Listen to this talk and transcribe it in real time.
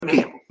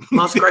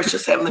Most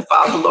gracious Heavenly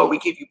Father, Lord, we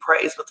give you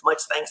praise with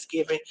much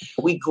thanksgiving.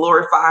 We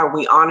glorify and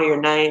we honor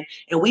your name.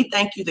 And we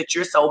thank you that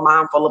you're so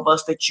mindful of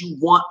us that you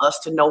want us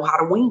to know how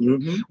to win.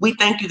 Mm-hmm. We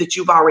thank you that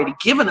you've already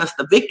given us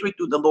the victory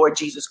through the Lord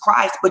Jesus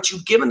Christ, but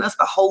you've given us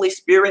the Holy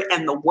Spirit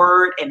and the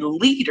word and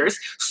leaders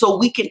so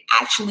we can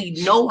actually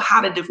know how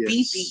to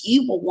defeat the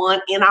evil one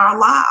in our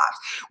lives.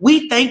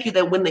 We thank you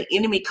that when the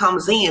enemy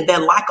comes in,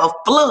 that like a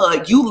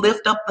flood, you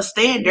lift up the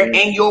standard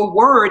and your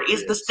word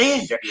is the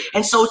standard.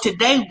 And so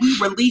today we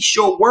release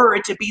your word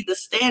to be the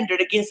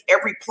standard against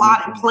every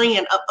plot and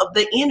plan of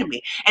the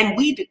enemy. And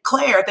we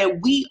declare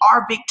that we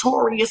are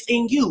victorious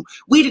in you.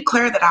 We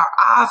declare that our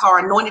eyes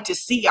are anointed to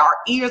see, our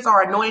ears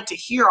are anointed to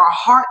hear, our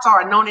hearts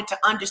are anointed to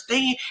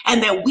understand,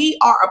 and that we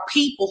are a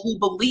people who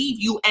believe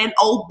you and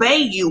obey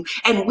you.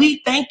 And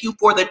we thank you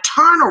for the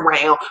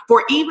turnaround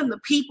for even the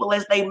people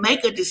as they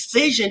make a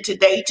decision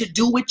today to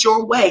do it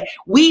your way.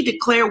 We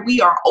declare we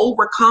are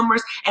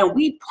overcomers, and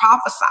we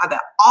prophesy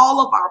that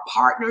all of our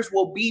partners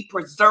will be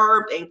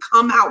preserved and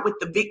come out with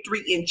the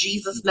victory in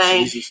Jesus'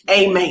 name.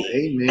 Amen.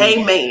 Amen.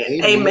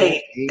 Amen.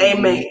 Amen.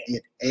 Amen.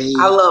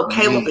 I love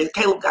Caleb. And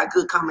Caleb got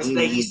good comments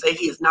today. He said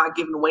he is not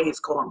giving away his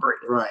cornbread.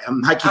 Right.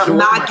 I'm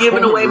not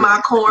giving away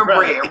my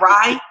cornbread.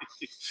 Right.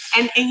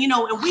 And you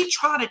know, and we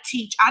try to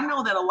teach. I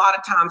know that a lot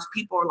of times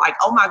people are like,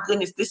 oh my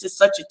goodness, this is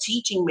such a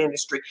teaching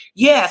ministry.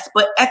 Yes,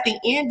 but at the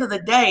end of the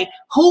day,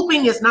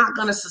 hooping is not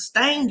going to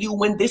sustain you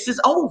when this is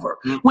over.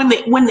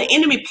 Mm-hmm. When the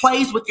enemy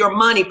plays with your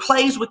money,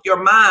 plays with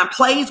your mind,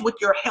 plays with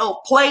your health,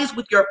 plays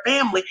with your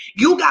family,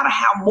 you got to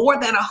have more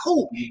than a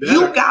hoop.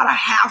 You got to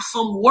have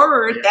some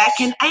word that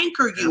can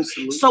anchor you.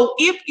 Absolutely. So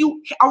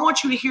I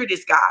want you to hear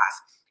this, guys.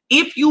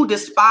 If you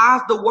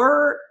despise the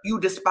word, you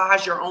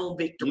despise your own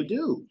victory. You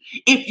do.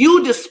 If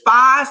you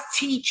despise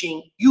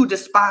teaching, you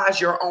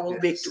despise your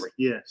own victory.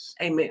 Yes.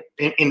 Amen.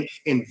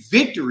 And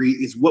victory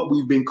is what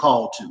we've been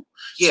called to.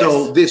 Yes.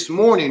 So this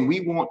morning we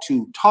want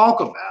to talk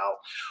about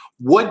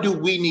what do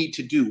we need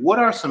to do? What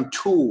are some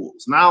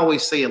tools? And I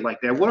always say it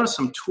like that. What are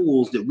some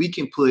tools that we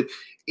can put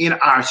in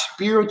our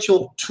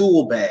spiritual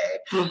tool bag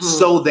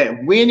so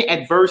that when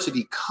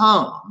adversity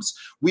comes,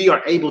 we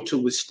are able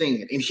to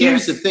withstand? And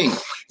here's the thing.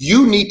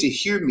 You need to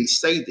hear me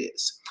say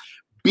this.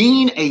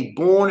 Being a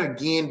born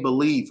again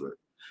believer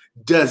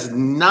does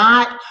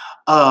not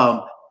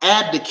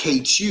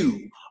abdicate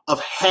you of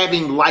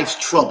having life's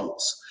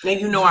troubles. Now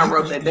you know I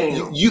wrote that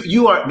down.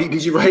 You are,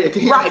 because you write it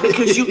down. Right,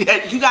 because you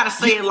got to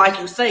say it like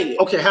you say it.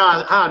 Okay,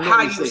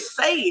 how you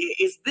say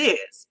it is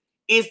this.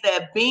 Is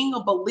that being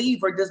a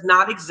believer does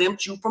not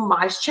exempt you from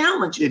life's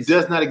challenges. It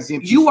does not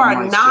exempt you from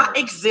life's challenges. You are not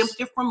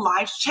exempted from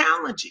life's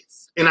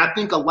challenges. And I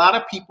think a lot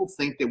of people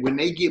think that when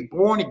they get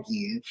born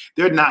again,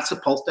 they're not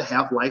supposed to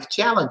have life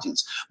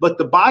challenges. But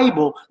the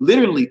Bible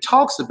literally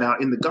talks about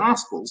in the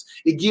Gospels,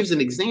 it gives an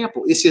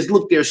example. It says,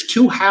 look, there's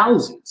two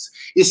houses.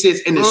 It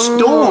says, and the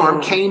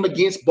storm came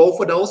against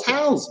both of those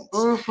houses.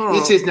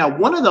 It says, now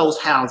one of those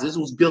houses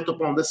was built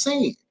up on the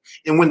sand.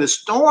 And when the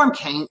storm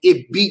came,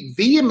 it beat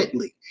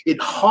vehemently. It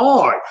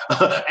hard,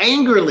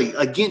 angrily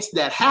against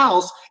that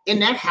house,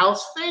 and that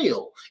house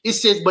fell. It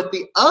says, but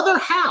the other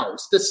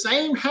house, the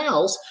same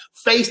house,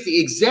 faced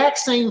the exact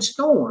same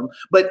storm,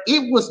 but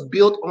it was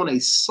built on a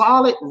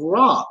solid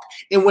rock.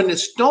 And when the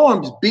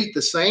storms beat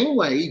the same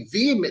way,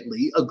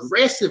 vehemently,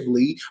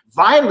 aggressively,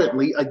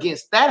 violently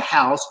against that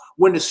house,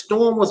 when the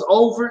storm was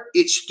over,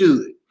 it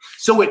stood.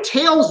 So it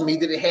tells me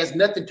that it has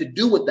nothing to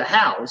do with the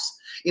house.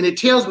 And it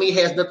tells me it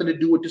has nothing to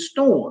do with the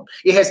storm.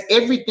 It has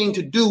everything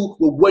to do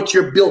with what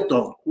you're built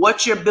on.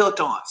 What you're built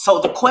on.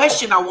 So the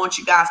question I want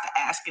you guys to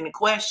ask in the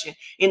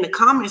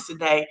comments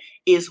today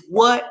is,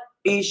 what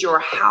is your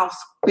house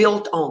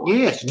built on?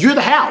 Yes, you're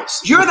the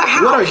house. You're the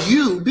house. What are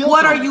you built on?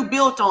 What are you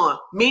built on?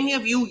 Many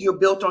of you, you're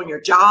built on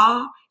your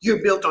job.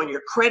 You're built on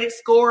your credit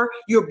score.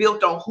 You're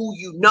built on who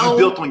you know. You're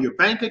built on your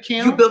bank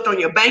account. You're built on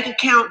your bank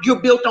account. You're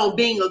built on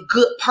being a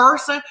good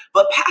person.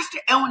 But Pastor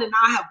Elwin and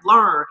I have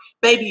learned,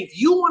 baby, if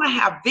you want to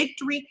have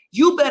victory,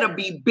 you better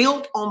be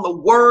built on the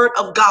word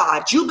of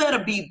God. You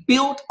better be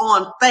built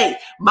on faith.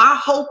 My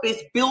hope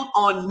is built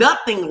on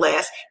nothing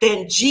less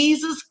than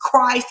Jesus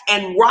Christ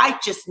and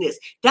righteousness.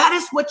 That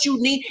is what you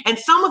need. And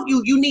some of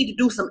you need to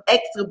do some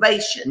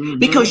excavation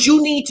because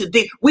you need to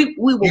dig. We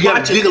were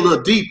watching, dig a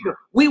little deeper.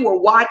 We were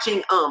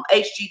watching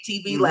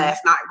HGTV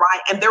last night, right?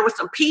 And there were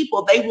some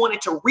people, they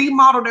wanted to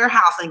remodel their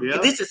house. And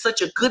this is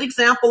such a good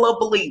example of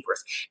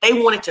believers. They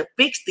wanted to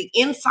fix the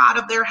inside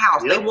of their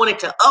house. They wanted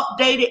to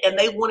update it and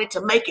they wanted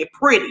to make it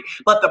pretty.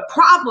 But the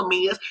problem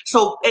is,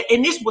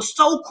 and this was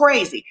so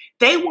crazy,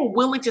 they were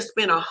willing to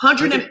spend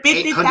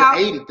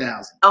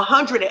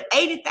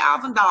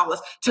 $180,000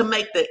 to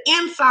make the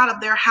inside of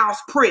their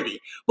house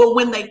pretty. But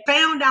when they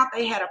found out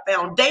they had a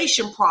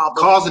foundation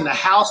problem, causing the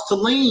house to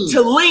lean,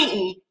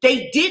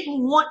 they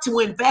didn't want to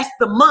invest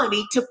the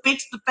money to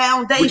fix the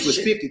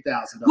foundation,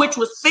 which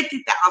was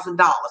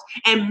 $50,000.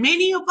 And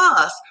many of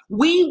us,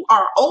 we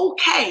are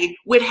okay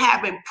with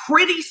having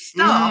pretty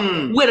stuff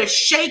with a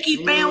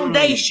shaky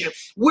foundation. situation,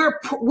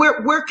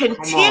 we're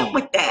content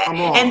with that.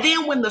 And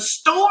then when the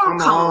storm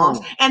comes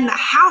and the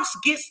house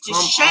gets to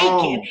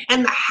shaking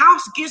and the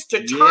house gets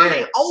to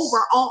turning over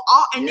on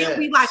all, and then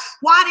we like,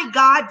 why did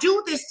God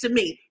do this to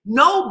me?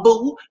 No,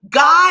 boo,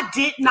 God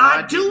did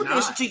not do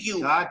this to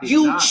you.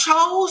 You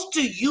chose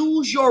to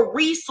use your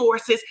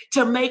resources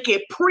to make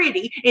it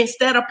pretty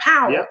instead of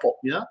powerful.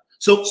 Yeah.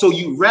 So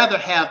you rather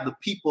have the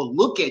people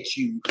look at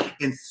you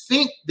and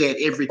think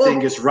that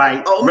everything is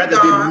right rather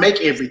than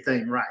make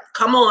everything right.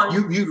 Come on.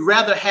 You'd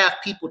rather have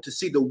people to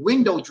see the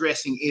window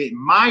dressing and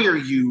admire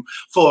you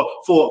for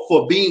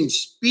being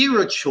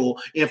spiritual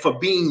and for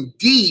being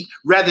deep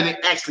rather than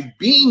actually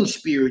being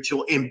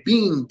spiritual and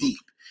being deep.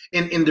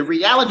 And the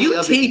reality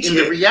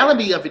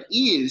of it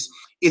is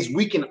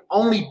we can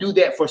only do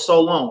that for so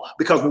long.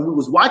 Because when we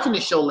was watching the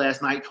show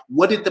last night,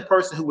 what did the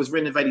person who was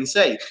renovating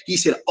say? He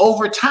said,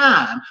 over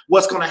time,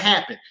 what's going to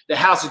happen? The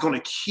house is going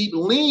to keep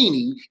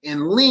leaning,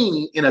 and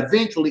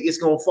eventually it's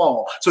going to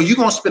fall. So you're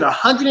going to spend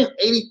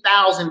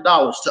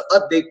 $180,000 to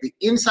update the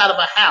inside of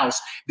a house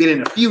that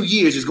in a few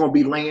years is going to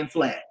be laying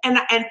flat. And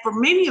for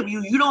many of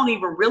you, you don't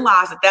even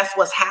realize that that's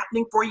what's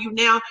happening for you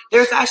now.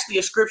 There's actually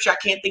a scripture, I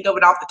can't think of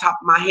it off the top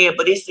of my head,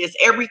 but it says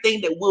everything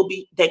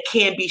that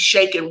can be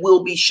shaken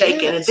will be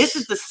shaken. And this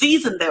is the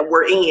season that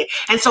we're in.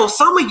 And so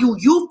some of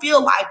you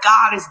feel like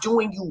God is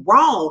doing you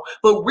wrong,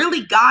 but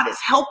really God is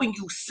helping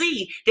you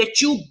see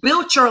that you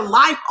built your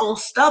life on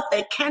stuff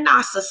that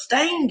cannot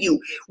sustain you.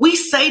 We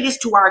say this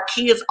to our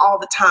kids all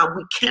the time.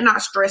 We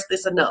cannot stress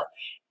this enough.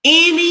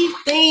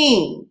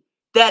 Anything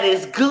that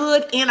is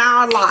good in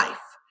our life,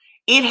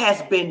 it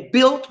has been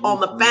built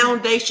on the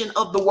foundation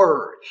of the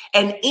word.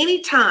 And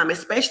anytime,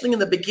 especially in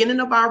the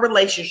beginning of our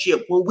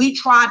relationship, when we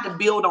tried to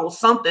build on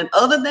something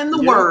other than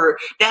the word,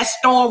 that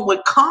storm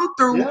would come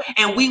through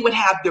and we would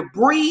have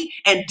debris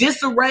and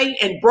disarray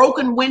and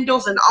broken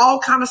windows and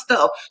all kind of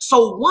stuff.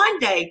 So one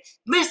day,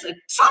 listen,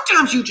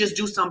 sometimes you just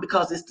do something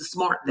because it's the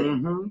smart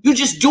thing. You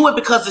just do it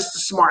because it's the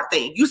smart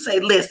thing. You say,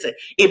 listen,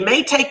 it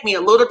may take me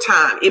a little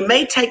time. It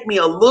may take me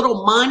a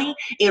little money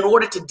in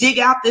order to dig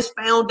out this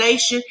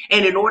foundation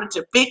and in order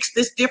to fix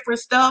this different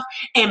stuff.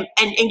 And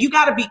you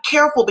got to be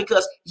careful,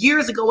 because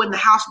years ago in the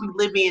house we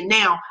live in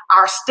now,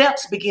 our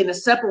steps begin to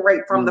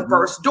separate from the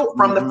first door,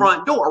 from the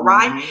front door,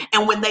 right?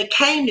 And when they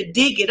came to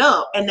dig it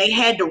up and they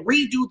had to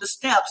redo the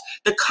steps,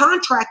 the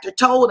contractor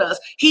told us,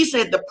 he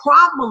said, the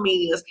problem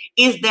is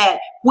that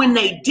when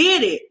they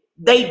did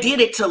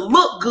it to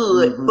look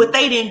good, but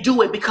they didn't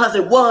do it because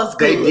it was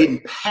good. They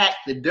didn't pack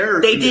the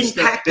dirt. They didn't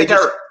pack the dirt.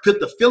 Just put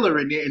the filler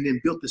in there and then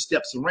built the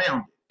steps around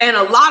it. And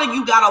a lot of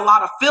you got a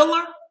lot of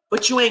filler,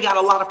 but you ain't got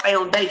a lot of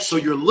foundation. So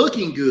you're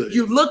looking good.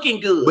 You're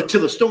looking good. But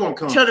till the storm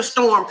comes.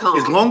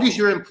 As long as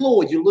you're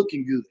employed, you're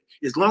looking good.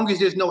 As long as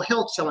there's no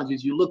health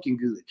challenges, you're looking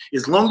good.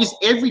 As long as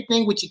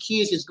everything with your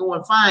kids is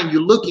going fine, you're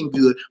looking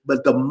good.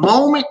 But the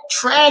moment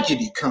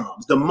tragedy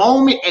comes, the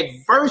moment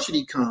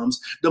adversity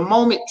comes, the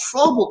moment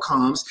trouble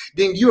comes,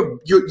 then you're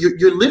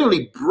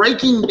literally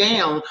breaking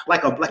down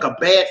like a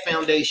bad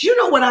foundation. You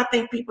know what I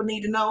think people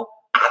need to know?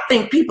 I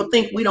think people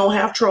think we don't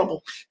have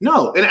trouble.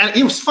 No, and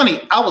it was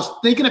funny. I was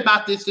thinking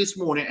about this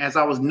morning as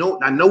I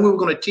know we were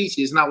going to teach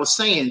this, and I was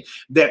saying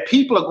that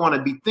people are going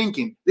to be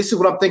thinking, this is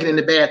what I'm thinking in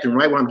the bathroom,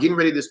 right? When I'm getting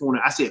ready this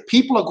morning, I said,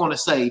 people are going to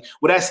say,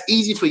 well, that's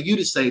easy for you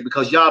to say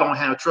because y'all don't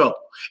have trouble.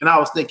 And I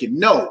was thinking,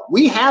 no,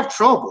 we have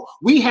trouble.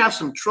 We have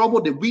some trouble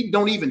that we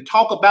don't even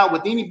talk about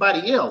with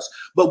anybody else.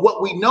 But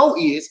what we know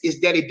is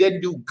that it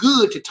doesn't do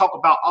good to talk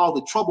about all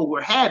the trouble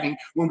we're having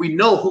when we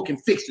know who can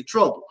fix the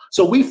trouble.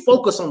 So we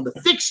focus on the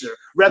fixer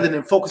rather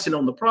than focusing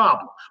on the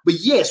problem. But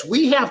yes,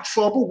 we have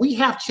trouble. We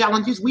have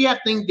challenges. We have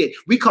things that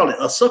we call it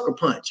a sucker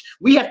punch.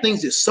 We have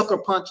things that sucker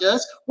punch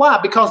us. Why?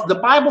 Because the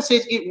Bible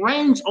says it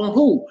rains on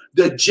who?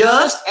 The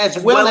just as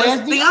well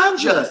as the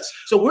unjust.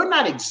 So we're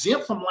not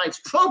exempt from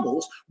life's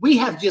troubles.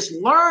 We have just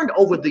learned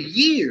over the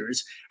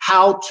years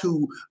how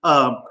to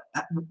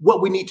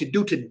what we need to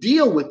do to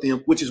deal with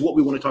them, which is what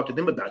we want to talk to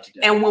them about today.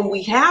 And when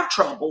we have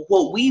trouble,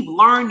 what we've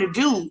learned to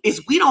do is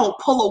we don't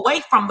pull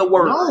away from the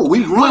word. No,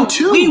 we run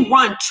to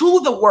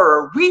the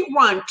word. We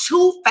run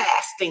to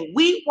fasting.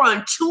 We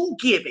run to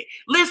giving.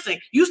 Listen,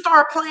 you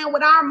start playing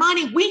with our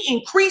money, we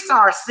increase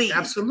our seed.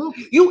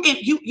 Absolutely.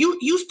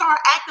 You start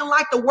acting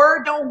like the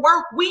word don't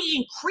work, we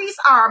increase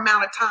our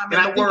amount of time in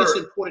the word. And I think it's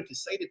important to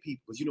say to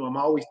people, because I'm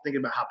always thinking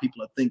about how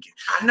people are thinking.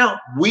 I know.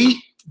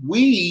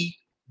 We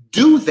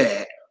do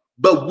that,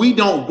 but we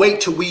don't wait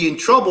till we in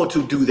trouble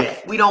to do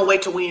that. We don't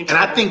wait till we in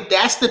trouble. And I think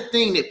that's the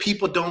thing that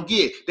people don't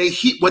get. They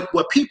hear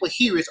what people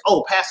hear is,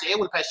 oh, Pastor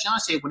Edwin, Pastor Sean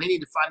said when they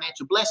need a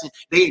financial blessing,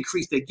 they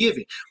increase their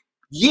giving.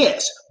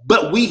 Yes,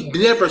 but we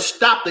never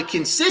stop the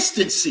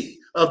consistency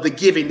of the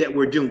giving that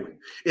we're doing.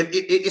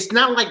 It's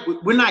not like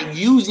we're not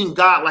using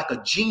God like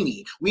a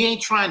genie. We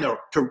ain't trying to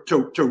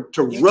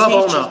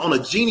rub on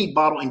a genie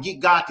bottle and get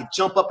God to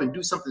jump up and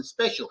do something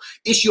special.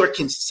 It's your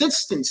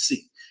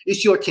consistency.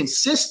 It's your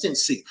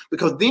consistency.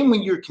 Because then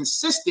when you're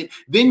consistent,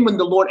 then when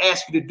the Lord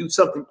asks you to do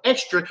something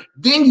extra,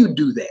 then you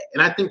do that.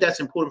 And I think that's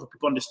important for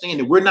people to understand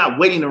that we're not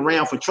waiting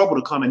around for trouble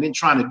to come and then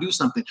trying to do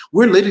something.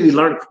 We're literally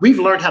learning. We've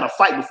learned how to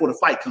fight before the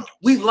fight comes.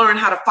 We've learned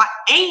how to fight.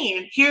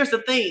 And here's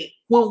the thing.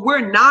 When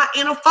we're not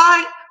in a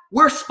fight,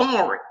 we're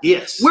sparring.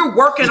 Yes. We're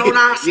working on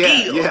our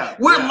skills.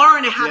 We're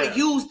learning how to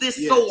use this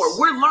sword.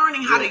 We're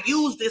learning how to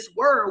use this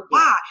word.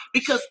 Why?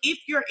 Because if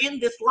you're in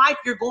this life,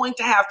 you're going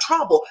to have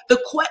trouble.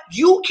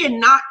 You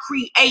cannot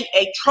create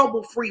a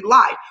trouble-free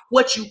life.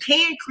 What you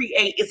can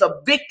create is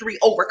a victory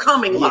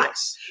overcoming life.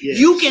 Yes.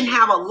 You can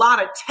have a lot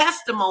of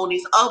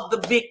testimonies of the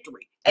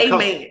victory.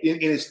 Amen.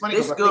 And it's funny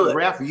because I think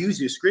Ralph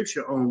used this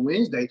scripture on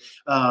Wednesday,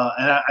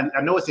 and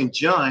I know it's in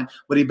John,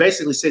 but he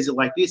basically says it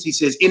like this. He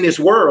says, in this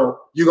world,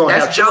 you're going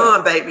to have trouble.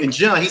 John, baby. In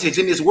John, he says,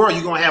 in this world,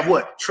 you're going to have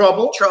what?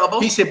 Trouble.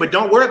 He said, but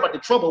don't worry about the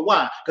trouble.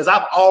 Why? Because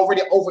I've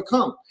already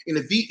overcome. And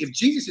if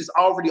Jesus has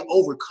already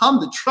overcome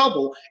the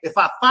trouble, if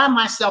I find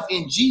myself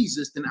in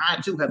Jesus, then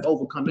I too have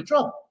overcome the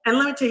trouble. And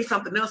let me tell you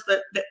something else.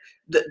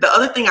 The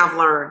other thing I've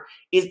learned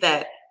is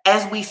that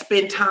as we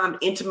spend time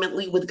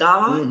intimately with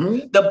God,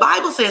 the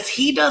Bible says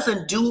he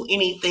doesn't do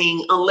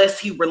anything unless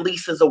he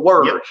releases a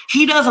word. Yep.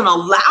 He doesn't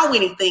allow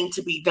anything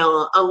to be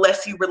done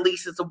unless he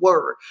releases a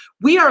word.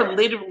 We are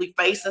literally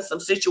facing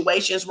some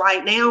situations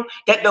right now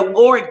that the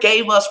Lord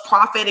gave us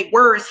prophetic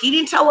words. He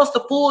didn't tell us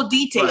the full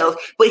details,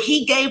 but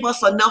he gave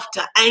us enough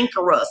to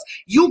anchor us.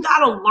 You got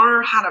to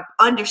learn how to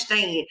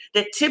understand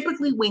that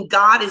typically when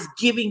God is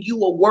giving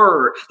you a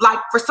word, like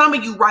for some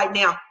of you right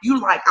now, you're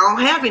like, I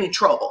don't have any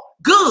trouble.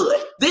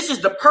 Good. This is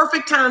the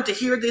perfect time to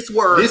hear this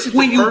word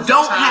when you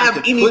don't have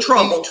any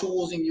trouble. These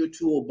tools in your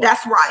toolbox.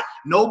 That's right.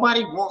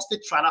 Nobody wants to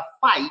try to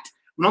fight.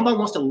 Nobody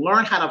wants to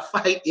learn how to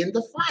fight in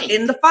the fight.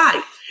 In the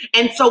fight.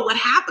 And so what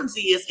happens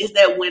is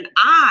that when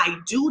I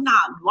do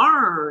not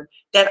learn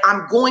that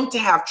I'm going to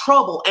have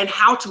trouble and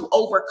how to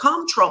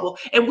overcome trouble,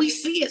 and we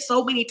see it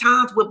so many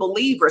times with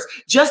believers,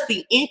 just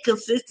the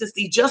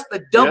inconsistency, just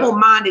the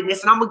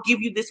double-mindedness. And I'm going to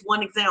give you this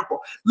one example.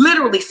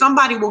 Literally,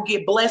 somebody will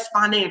get blessed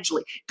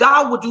financially.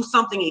 God will do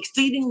something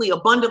exceedingly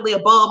abundantly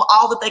above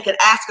all that they could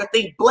ask or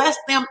think. Bless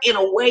them in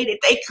a way that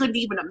they couldn't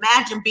even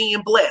imagine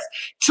being blessed.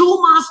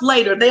 2 months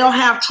later, they'll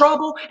have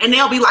trouble and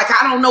they'll be like,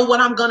 I don't know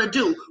what I'm going to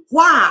do.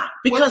 Why?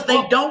 Because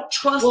they don't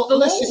trust the Lord.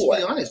 Let's just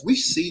be honest. We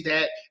see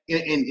that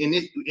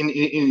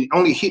in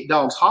only Hit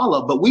Dogs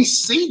Holler, but we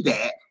see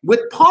that with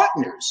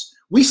partners.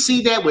 We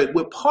see that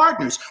with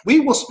partners.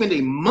 We will spend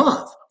a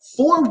month,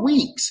 4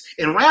 weeks,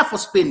 and Ralph will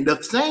spend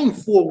the same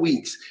 4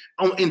 weeks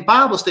in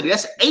Bible study.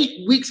 That's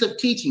 8 weeks of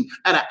teaching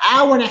at an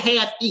hour and a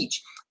half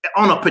each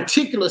on a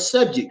particular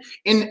subject.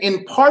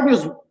 And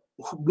partners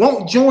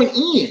won't join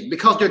in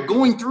because they're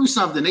going through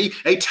something.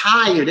 They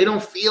tired. They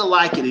don't feel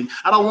like it. And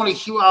I don't want to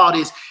hear all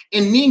this.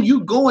 And then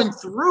you going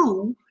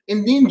through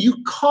and then you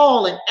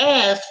call and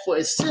ask for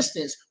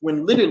assistance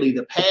when literally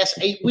the past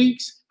 8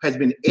 weeks has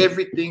been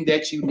everything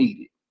that you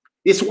needed.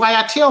 It's why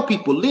I tell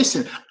people,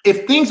 listen,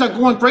 if things are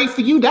going great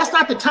for you, that's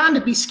not the time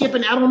to be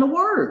skipping out on the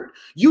word.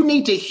 You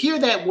need to hear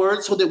that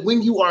word so that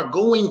when you are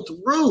going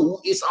through,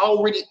 it's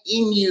already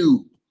in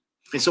you.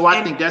 And so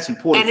I think that's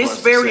important. And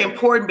it's very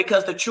important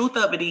because the truth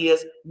of it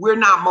is we're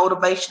not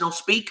motivational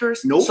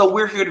speakers. Nope. So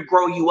we're here to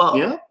grow you up.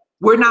 Yeah.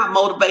 We're not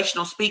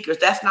motivational speakers.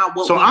 That's not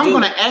what we do. So I'm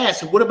going to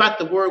ask, what about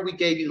the word we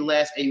gave you the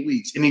last 8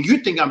 weeks? And then you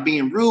think I'm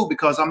being rude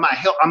because I'm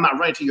not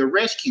running to your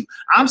rescue.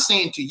 I'm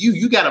saying to you,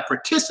 you got to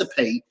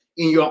participate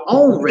in your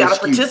own rescue. You got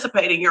to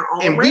participate in your own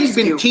rescue. And we've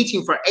been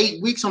teaching for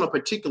 8 weeks on a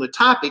particular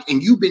topic,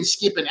 and you've been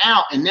skipping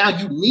out, and now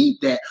you need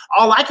that.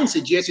 All I can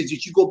suggest is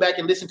that you go back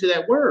and listen to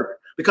that word,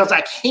 because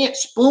I can't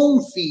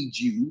spoon feed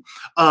you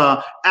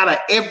out of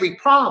every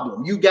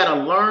problem. You got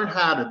to learn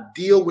how to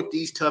deal with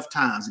these tough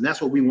times, and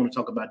that's what we want to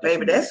talk about.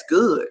 Baby, that's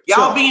good.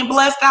 Y'all being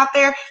blessed out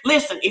there?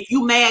 Listen, if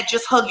you mad,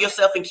 just hug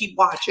yourself and keep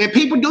watching. And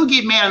people do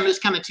get mad on this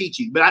kind of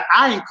teaching, but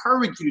I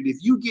encourage you that if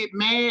you get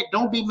mad,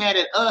 don't be mad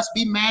at us.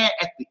 Be mad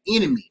at the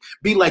enemy.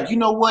 Be like, you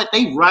know what?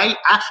 They right.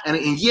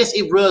 And yes,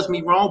 it rubs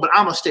me wrong, but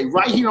I'm going to stay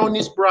right here on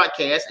this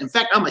broadcast. In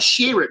fact, I'm going to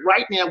share it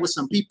right now with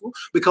some people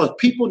because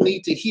people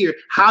need to hear,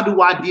 how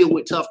do I deal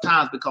with tough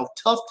times? Because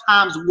tough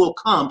times will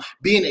come.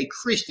 Being a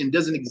Christian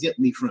doesn't exempt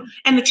me from it.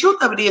 And the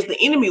truth of it is the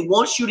enemy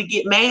wants you to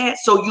get mad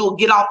so you'll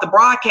get off the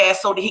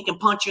broadcast so that he can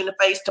punch you in the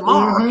face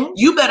tomorrow. Mm-hmm.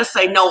 You better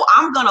say, no,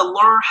 I'm going to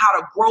learn how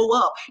to grow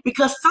up,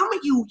 because some of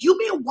you've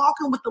been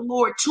walking with the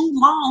Lord too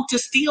long to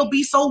still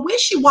be so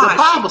wishy-washy. The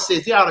Bible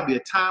says there ought to be a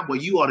time where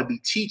you ought to be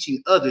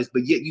teaching others,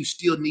 but yet you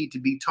still need to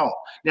be taught.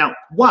 Now,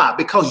 why?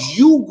 Because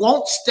you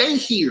won't stay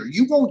here.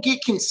 You won't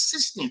get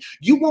consistent.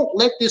 You won't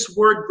let this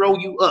word grow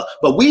you up.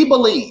 But we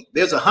believe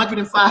there's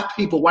 105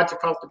 people watching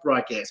across the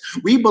broadcast.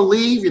 We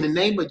believe in the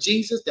name of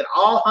Jesus that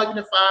all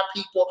 105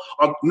 people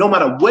are, no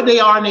matter what they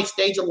are in their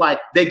stage of life,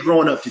 they're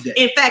growing up today.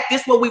 In fact,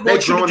 this is what we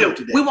want you to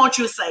do. We want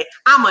you to say,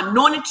 I'm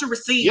anointed to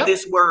receive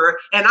this word,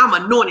 and I'm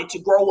anointed to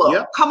grow up.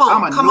 Yep. Come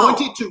on, I'm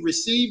anointed to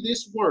receive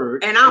this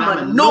word, and I'm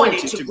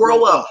anointed to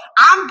grow up.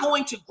 I'm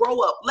going to grow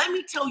up. Let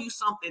me tell you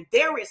something.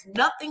 There is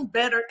nothing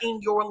better in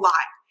your life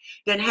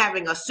than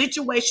having a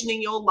situation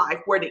in your life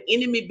where the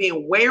enemy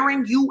been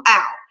wearing you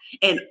out.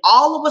 And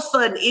all of a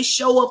sudden it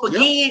show up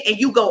again and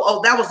you go,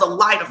 oh, that was a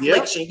light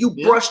affliction. You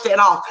brush that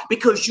off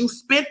because you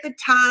spent the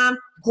time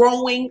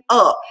growing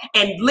up.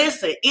 And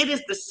listen, it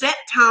is the set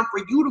time for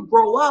you to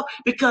grow up,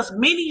 because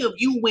many of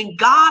you, when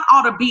God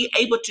ought to be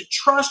able to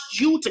trust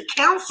you to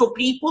counsel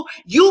people,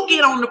 you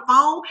get on the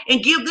phone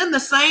and give them the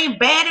same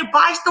bad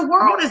advice the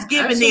world is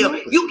giving them.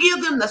 You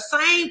give them the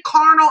same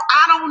carnal,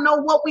 I don't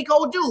know what we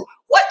go do.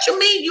 What you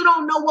mean you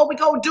don't know what we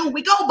gonna do?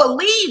 We gonna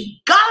believe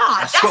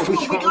God. That's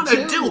what we're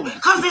gonna do.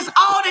 Because it's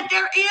all that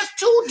there is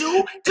to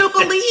do to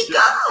believe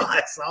God.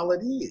 That's all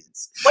it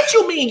is. What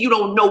you mean you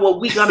don't know what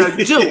we're gonna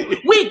do?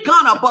 We're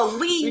gonna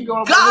believe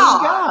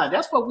God.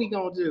 That's what we're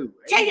gonna do.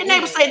 Tell your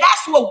neighbor, say,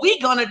 that's what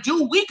we're gonna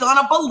do. We're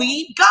gonna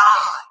believe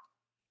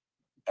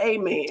God.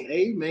 Amen.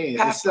 Amen.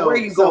 Pastor, where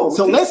you go?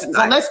 So let's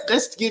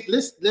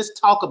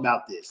talk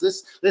about this.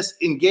 Let's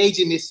engage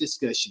in this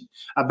discussion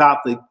about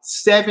the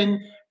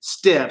 7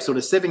 steps or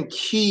the 7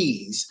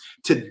 keys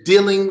to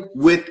dealing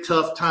with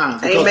tough times.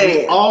 Because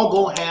we all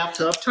gonna have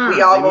tough times.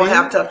 We all gonna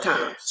have tough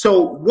times. So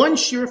one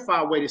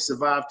surefire way to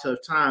survive tough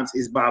times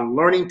is by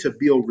learning to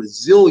build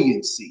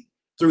resiliency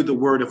through the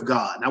word of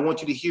God. And I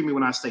want you to hear me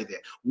when I say that.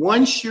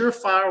 One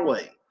surefire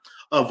way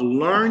of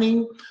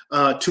learning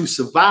to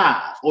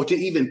survive or to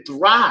even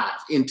thrive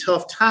in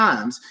tough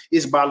times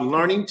is by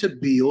learning to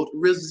build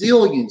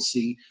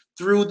resiliency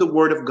through the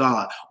word of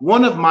God.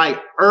 One of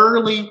my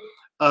early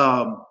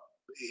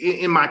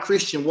in my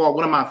Christian walk,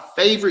 one of my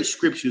favorite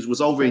scriptures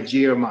was over in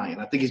Jeremiah.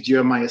 And I think it's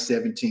Jeremiah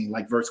 17,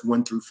 like verse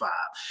 1 through 5.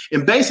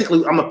 And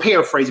basically, I'm going to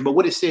paraphrase it, but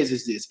what it says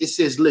is this. It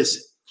says,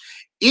 listen,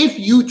 if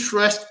you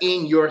trust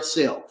in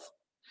yourself,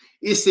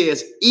 it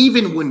says,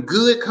 even when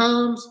good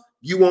comes,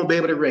 you won't be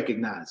able to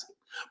recognize it.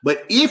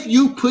 But if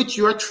you put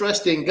your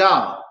trust in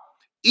God,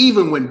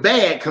 even when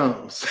bad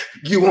comes,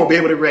 you won't be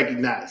able to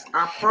recognize it.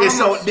 And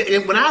so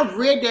when I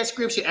read that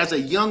scripture as a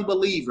young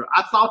believer,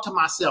 I thought to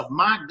myself,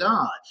 my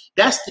God,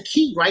 that's the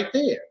key right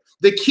there.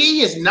 The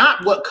key is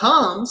not what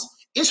comes,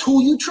 it's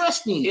who you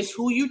trust in. It's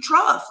who you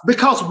trust.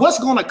 Because what's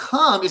going to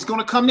come is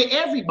going to come to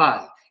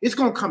everybody. It's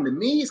going to come to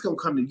me. It's going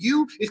to come to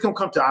you. It's going to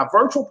come to our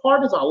virtual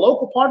partners, our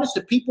local partners,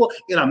 to people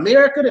in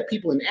America, to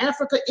people in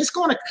Africa. It's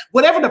going to,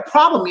 whatever the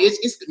problem is,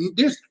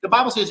 the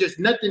Bible says there's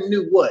nothing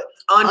new, what?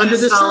 Under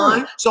the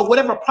sun. So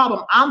whatever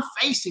problem I'm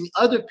facing,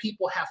 other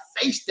people have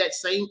faced that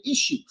same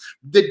issue.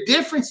 The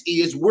difference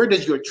is, where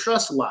does your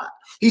trust lie?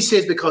 He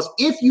says, because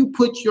if you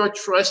put your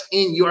trust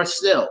in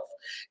yourself,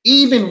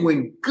 even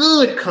when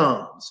good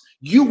comes,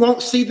 you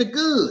won't see the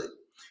good.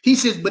 He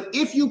says, but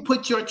if you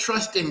put your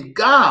trust in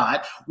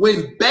God,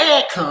 when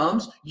bad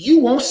comes, you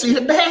won't see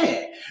the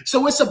bad.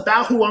 So it's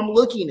about who I'm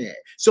looking at.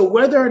 So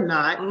whether or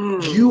not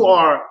you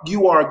are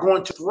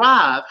going to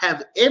thrive,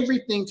 have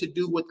everything to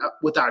do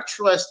with our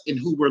trust in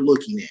who we're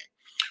looking at.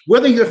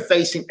 Whether you're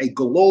facing a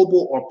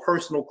global or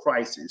personal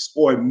crisis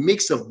or a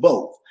mix of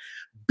both,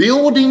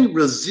 building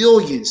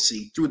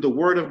resiliency through the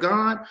word of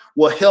God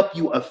will help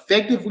you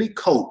effectively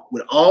cope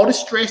with all the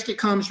stress that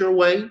comes your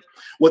way,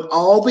 with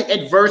all the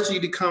adversity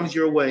that comes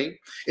your way,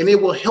 and it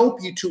will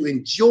help you to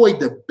enjoy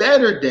the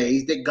better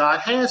days that God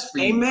has for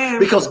you. Amen.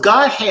 Because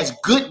God has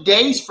good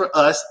days for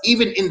us,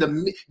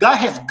 God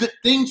has good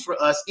things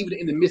for us, even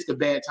in the midst of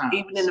bad times.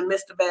 Even in the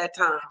midst of bad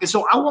times. And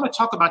so I want to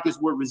talk about this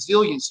word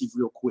resiliency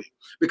real quick,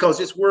 because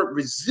this word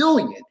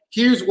resilient,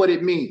 here's what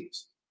it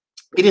means.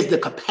 It is the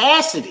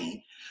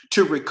capacity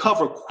to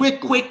recover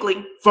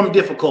quickly from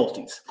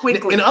difficulties.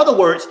 In other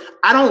words,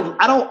 I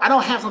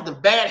don't have something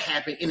bad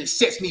happen and it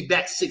sets me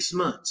back 6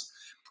 months.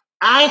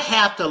 I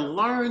have to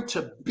learn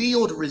to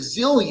build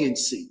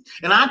resiliency.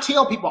 And I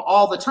tell people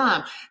all the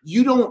time,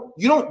 you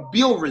don't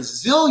build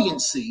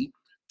resiliency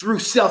through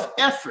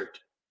self-effort.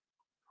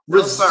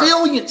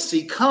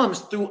 Resiliency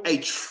comes through a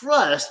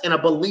trust and a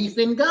belief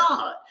in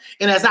God.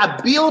 And as I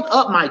build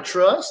up my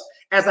trust,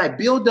 as I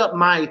build up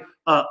my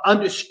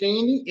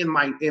understanding in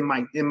my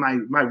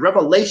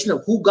revelation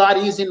of who God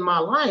is in my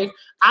life,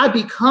 I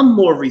become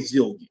more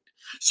resilient.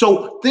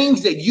 So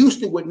things that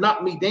would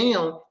knock me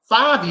down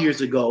 5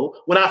 years ago,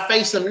 when I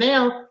face them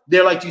now,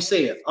 they're, like you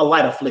said, a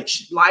light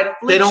affliction.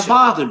 They don't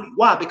bother me.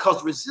 Why?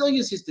 Because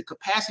resilience is the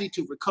capacity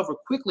to recover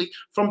quickly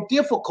from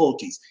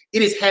difficulties.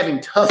 It is having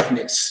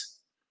toughness.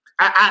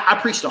 I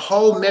preached a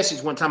whole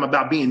message one time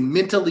about being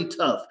mentally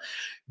tough.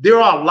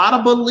 There are a lot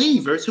of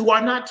believers who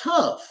are not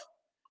tough.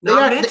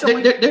 They're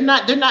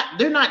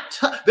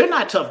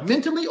not tough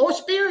mentally or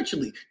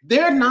spiritually.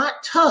 They're not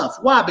tough.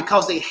 Why?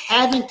 Because they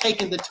haven't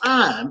taken the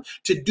time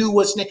to do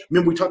what's next.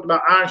 Remember, we talked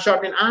about iron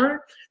sharpening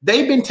iron?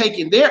 They've been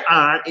taking their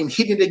iron and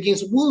hitting it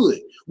against wood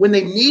when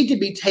they need to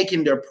be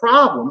taking their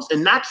problems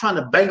and not trying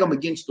to bang them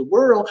against the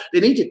world.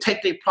 They need to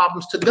take their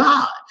problems to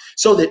God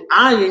so that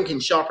iron can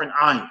sharpen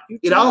iron.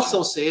 It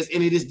also says,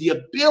 and it is the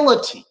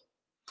ability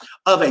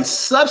of a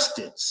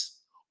substance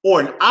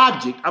or an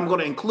object, I'm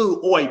going to include,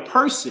 or a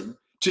person,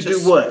 to do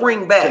what?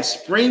 Spring back. To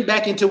spring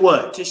back into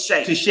what? To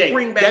shake.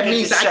 Spring back. That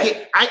means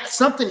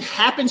something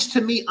happens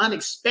to me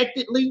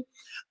unexpectedly.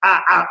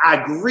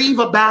 I grieve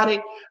about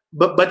it.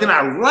 But then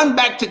I run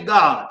back to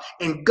God,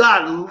 and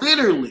God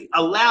literally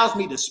allows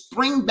me to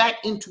spring back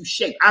into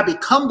shape. I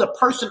become the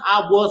person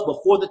I was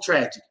before the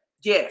tragedy.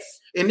 Yes.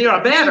 And there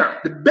are better.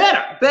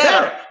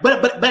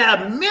 But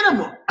at a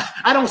minimum,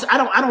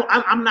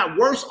 I'm not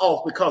worse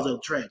off because of the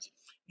tragedy.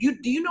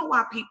 Do you know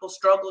why people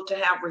struggle to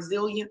have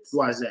resilience?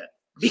 Why is that?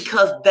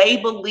 Because they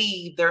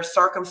believe their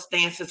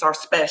circumstances are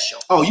special.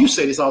 Oh, you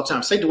say this all the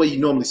time. Say it the way you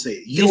normally say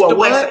it. You are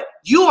what?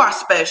 You are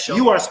special.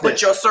 You are special.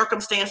 But your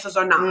circumstances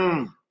are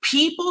not.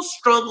 People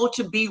struggle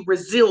to be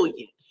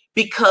resilient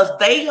because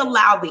they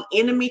allow the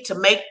enemy to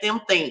make them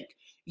think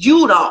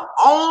you the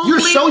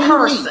only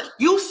person. Unique.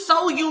 You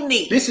so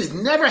unique. This has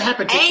never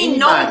happened to anybody.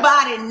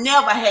 Nobody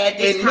never had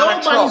this and kind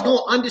of trouble. Nobody's going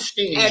to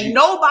understand and you.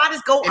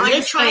 Nobody's going to understand.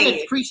 And they're trying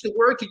to preach the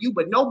word to you,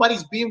 but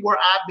nobody's been where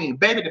I've been.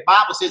 Baby, the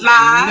Bible says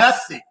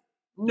nothing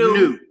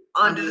new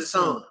under the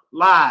sun.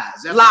 Lies.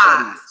 That's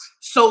lies.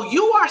 So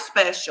you are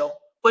special,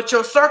 but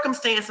your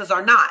circumstances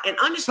are not. And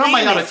understand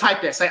somebody ought to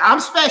type that. Say, I'm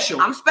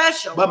special. I'm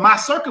special. But my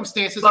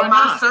circumstances are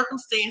not.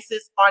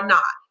 Circumstances are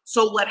not.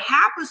 So what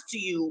happens to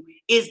you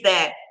is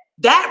that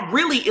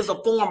really is a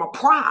form of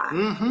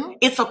pride.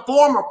 It's a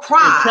form of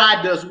pride. And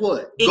pride does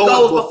what? It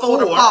goes before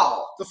the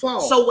fall. The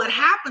fall. So what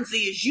happens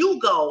is you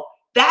go,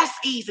 that's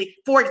easy.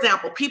 For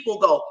example, people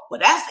go, well,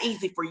 that's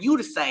easy for you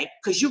to say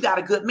because you got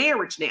a good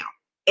marriage now.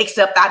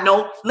 Except I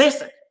know,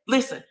 listen,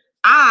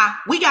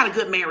 we got a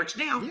good marriage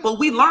now, but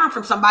we learned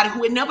from somebody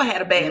who had never had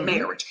a bad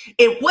marriage.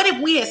 And what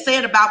if we had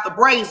said about the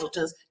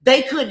Brazeltons,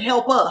 they couldn't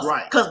help us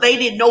because they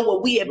didn't know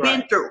what we had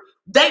been through.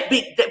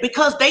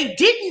 Because they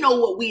didn't know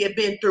what we had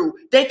been through,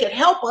 they could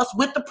help us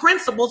with the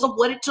principles of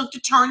what it took to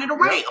turn it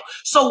around.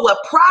 So what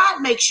pride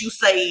makes you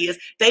say is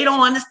they don't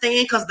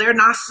understand because they're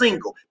not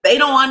single. They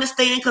don't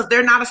understand because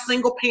they're not a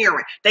single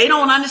parent. They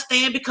don't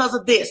understand because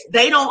of this.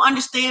 They don't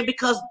understand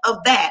because of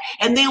that.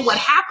 And then what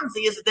happens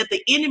is that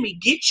the enemy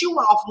gets you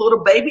off,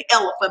 little baby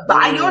elephant,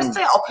 by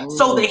yourself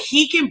so that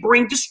he can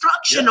bring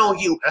destruction on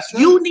you. That's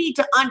right. You need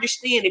to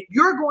understand if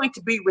you're going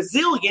to be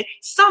resilient,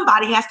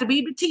 somebody has to be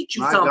able to teach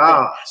you something.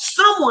 God.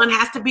 Someone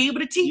has to be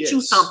able to teach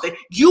you something.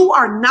 You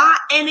are not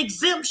an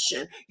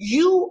exemption.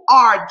 You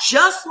are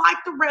just like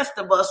the rest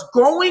of us,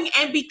 growing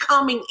and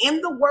becoming in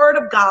the word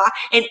of God.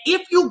 And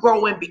if you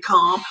grow and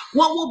become,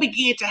 what will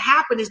begin to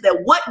happen is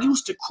that what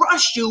used to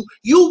crush you,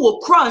 you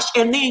will crush,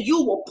 and then you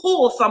will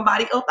pull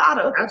somebody up out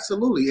of it.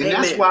 Absolutely. And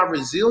Amen. That's why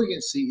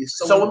resiliency is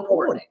so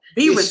important.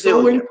 Be resilient.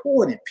 So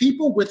important.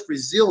 People with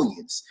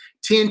resilience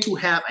tend to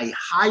have a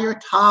higher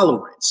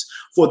tolerance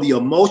for the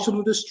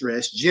emotional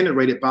distress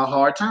generated by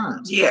hard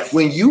times. Yes.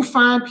 When you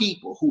find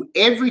people who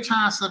every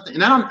time something,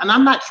 and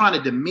I'm not trying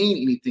to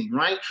demean anything,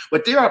 right?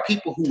 But there are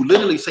people who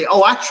literally say,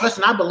 oh, I trust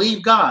and I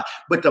believe God.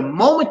 But the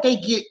moment they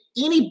get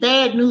any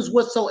bad news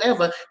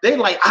whatsoever, they're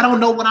like, I don't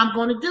know what I'm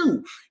going to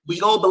do.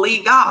 We go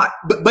believe God.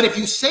 But if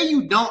you say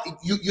you don't,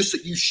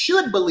 you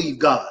should believe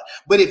God.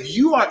 But if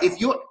you're,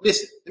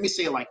 listen, let me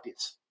say it like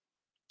this.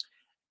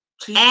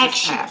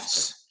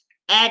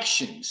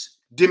 Actions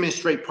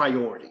demonstrate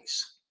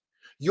priorities.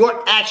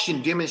 Your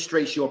action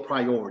demonstrates your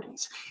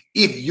priorities.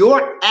 If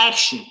your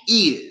action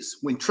is,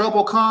 when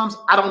trouble comes,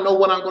 I don't know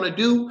what I'm going to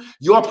do,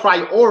 your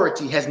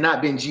priority has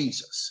not been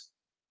Jesus.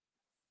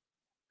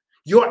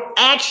 Your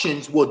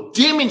actions will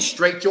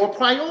demonstrate your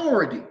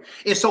priority.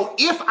 And so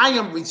if I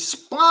am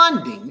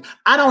responding,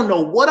 I don't know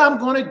what I'm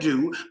going to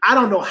do, I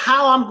don't know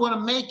how I'm going to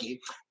make it,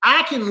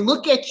 I can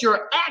look at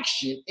your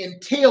action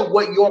and tell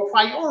what your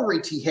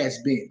priority has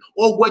been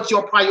or what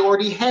your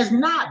priority has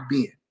not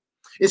been.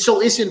 And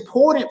so it's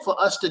important for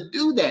us to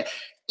do that.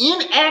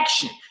 In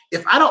action,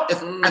 if I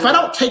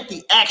don't take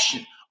the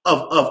action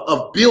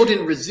of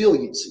building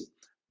resiliency,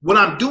 what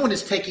I'm doing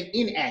is taking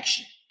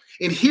inaction.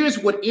 And here's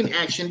what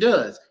inaction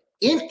does.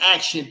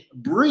 Inaction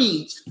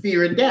breeds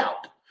fear and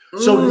doubt.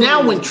 So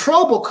now when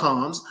trouble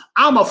comes,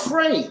 I'm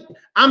afraid.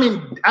 I'm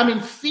in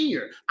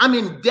fear. I'm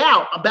in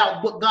doubt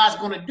about what God's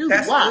going to do.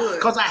 That's Why?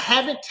 Because I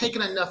haven't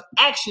taken enough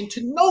action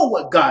to know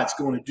what God's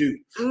going to do.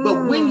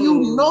 But when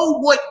you know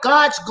what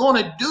God's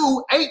going to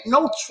do, ain't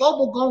no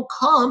trouble going to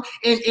come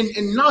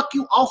and knock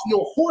you off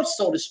your horse,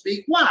 so to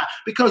speak. Why?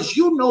 Because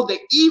you know that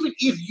even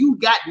if you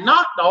got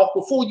knocked off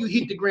before you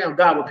hit the ground,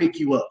 God will pick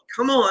you up.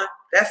 Come on.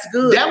 That's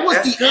good. That was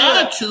the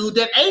attitude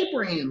that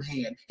Abraham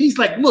had. He's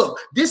like, look,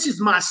 this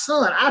is my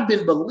son. I've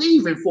been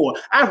believing for.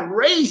 I've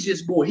raised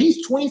this boy.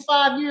 He's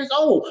 25 years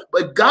old.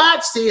 But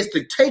God says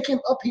to take him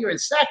up here and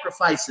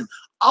sacrifice him.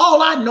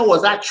 All I know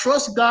is I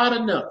trust God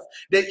enough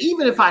that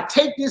even if I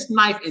take this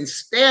knife and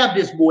stab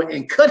this boy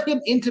and cut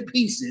him into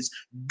pieces,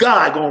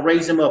 God gonna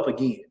raise him up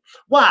again.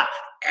 Why?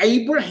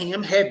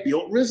 Abraham had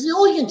built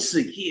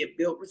resiliency. He had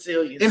built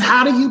resiliency. And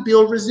how do you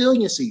build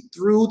resiliency?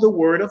 Through the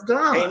word of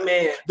God.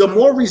 Amen. The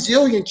more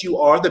resilient you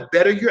are, the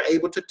better you're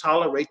able to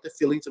tolerate the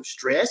feelings of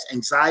stress,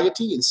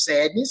 anxiety, and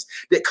sadness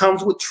that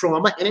comes with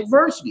trauma and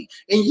adversity.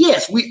 And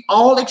yes, we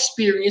all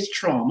experience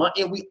trauma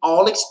and we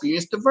all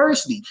experience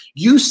diversity.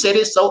 You said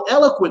it so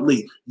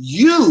eloquently.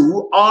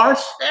 You are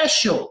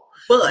special.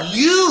 But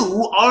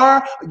you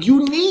are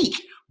unique.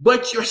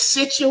 but your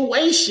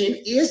situation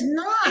is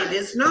not. It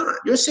is not.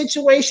 Your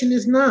situation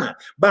is not.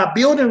 By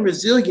building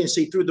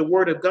resiliency through the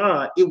word of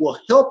God, it will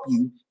help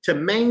you to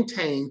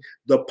maintain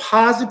the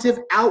positive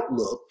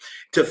outlook,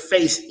 to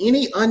face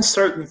any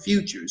uncertain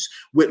futures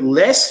with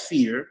less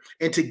fear,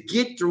 and to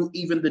get through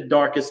even the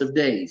darkest of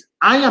days.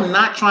 I am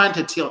not trying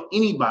to tell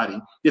anybody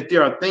that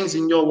there are things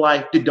in your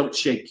life that don't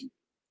shake you.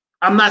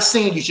 I'm not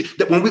saying you should.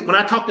 That when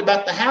I talked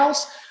about the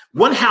house,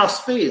 one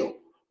house fell,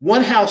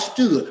 one house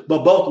stood,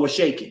 but both were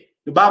shaken.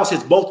 The Bible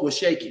says both were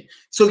shaken.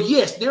 So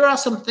yes, there are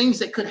some things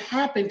that could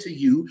happen to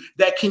you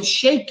that can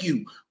shake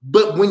you.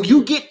 But when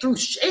you get through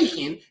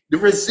shaking, the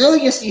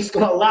resiliency is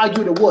going to allow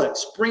you to what?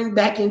 Spring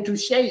back into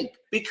shape.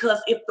 Because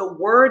if the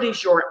word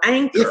is your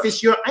anchor, if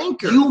it's your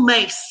anchor, you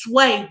may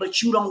sway,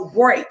 but you don't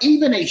break.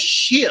 Even a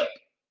ship,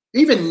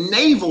 even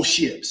naval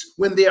ships,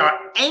 when they are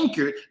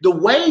anchored, the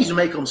waves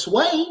make them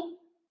sway,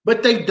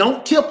 but they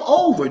don't tip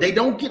over. They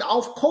don't get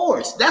off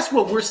course. That's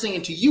what we're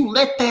saying to you.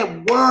 Let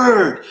that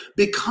word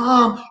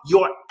become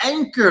your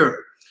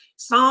anchor.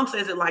 Psalm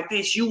says it like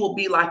this: you will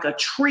be like a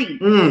tree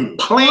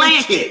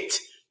planted.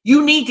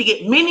 You need to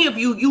get, many of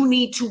you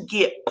need to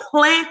get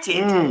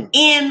planted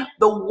in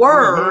the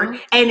word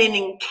and in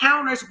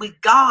encounters with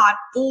God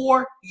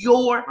for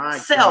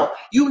yourself.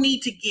 You need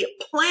to get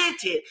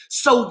planted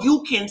so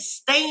you can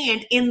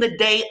stand in the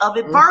day of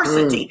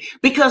adversity.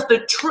 Because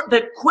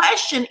the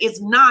question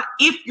is not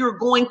if you're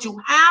going to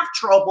have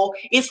trouble,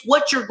 it's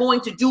what you're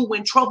going to do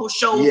when trouble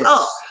shows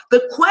up.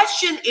 The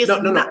question is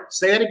not.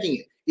 Say it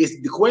again.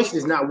 The question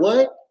is not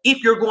what?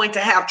 If you're going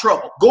to have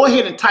trouble. Go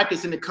ahead and type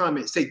this in the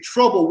comments. Say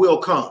trouble will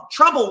come.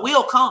 Trouble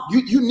will come.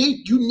 You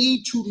need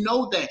to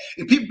know that.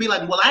 And people be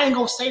like, well, I ain't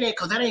gonna say that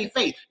because that ain't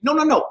faith.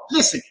 No.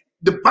 Listen,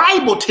 the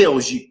Bible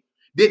tells you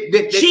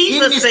that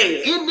Jesus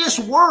said in this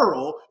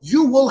world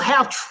you will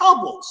have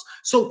troubles.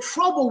 So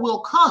trouble will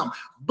come.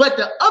 But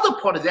the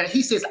other part of that,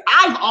 he says,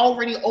 I've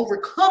already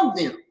overcome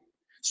them.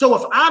 So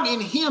if I'm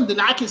in him, then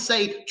I can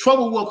say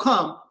trouble will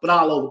come, but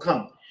I'll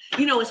overcome it.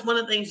 You know, it's one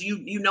of the things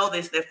you know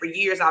this, that for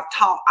years I've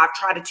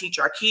tried to teach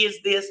our kids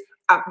this.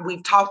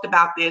 We've talked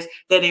about this,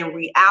 that in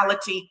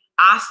reality,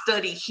 I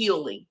study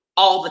healing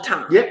all the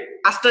time.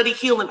 I study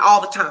healing all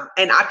the time.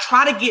 And I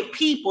try to get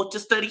people to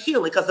study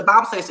healing because the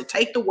Bible says to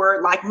take the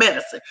word like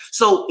medicine.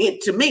 So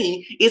to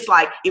me, it's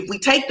like if we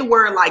take the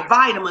word like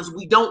vitamins,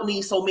 we don't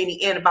need so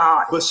many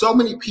antibiotics. But so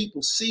many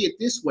people see it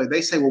this way.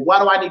 They say, well, why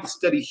do I need to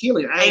study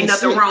healing? Ain't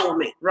nothing wrong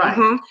with me.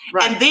 Right.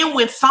 And then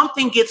when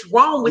something gets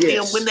wrong with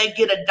them, when they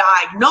get a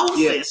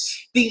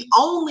diagnosis, the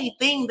only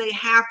thing they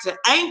have to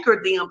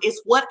anchor them is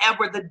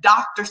whatever the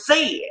doctor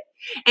said.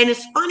 And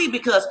it's funny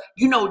because,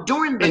 you know,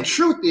 and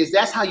truth is,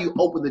 that's how you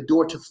open the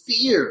door to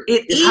fear.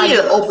 It's how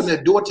you open the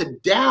door to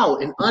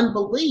doubt and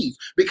unbelief,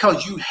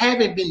 because you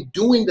haven't been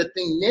doing the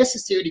thing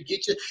necessary to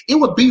get you. It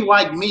would be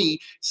like me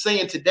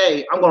saying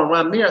today, I'm going to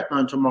run a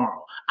marathon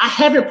tomorrow. I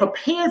haven't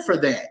prepared for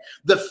that.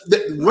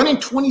 The running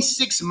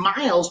 26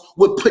 miles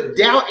would put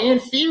doubt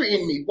and fear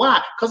in me.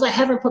 Why? Because I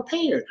haven't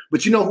prepared.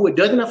 But you know who it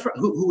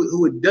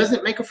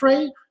doesn't make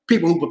afraid?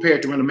 People who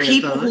prepared to run a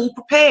marathon. People who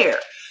prepare.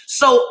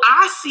 So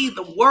I see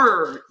the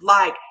word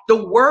like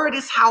the word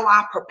is how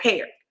I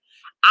prepare.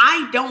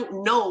 I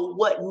don't know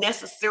what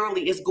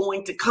necessarily is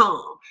going to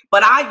come,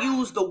 but I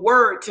use the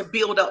word to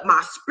build up my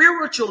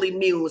spiritual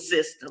immune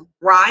system,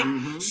 right?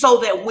 So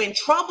that when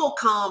trouble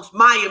comes,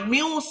 my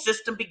immune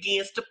system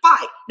begins to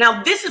fight.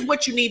 Now, this is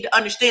what you need to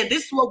understand.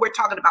 This is what we're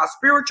talking about,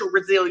 spiritual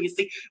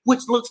resiliency, which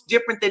looks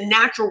different than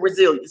natural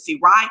resiliency,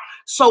 right?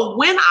 So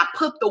when I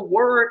put the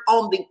word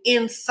on the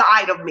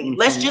inside of me,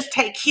 let's just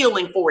take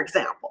healing, for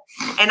example,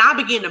 and I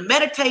begin to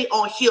meditate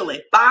on healing.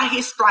 By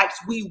his stripes,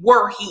 we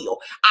were healed.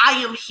 I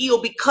am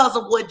healed because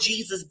of what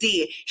Jesus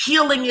did.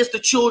 Healing is the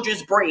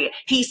children's bread.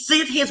 He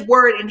sent his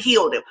word and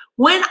healed them.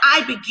 When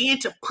I begin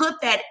to put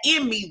that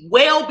in me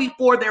well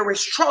before there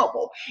is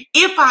trouble,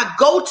 if I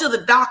go to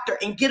the doctor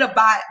and get a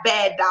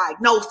bad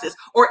diagnosis,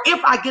 or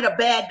if I get a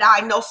bad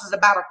diagnosis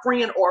about a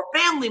friend or a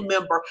family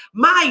member,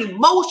 my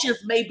emotions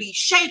may be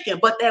shaken,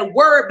 but that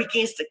word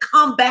begins to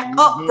come back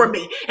up for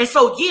me. And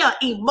so, yeah,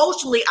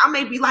 emotionally, I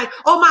may be like,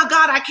 oh my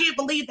God, I can't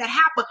believe that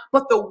happened.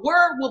 But the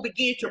word will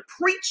begin to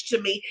preach to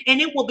me,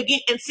 and it will begin.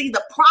 And see,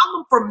 the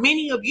problem for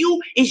many of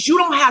you is you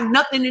don't have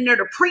nothing in there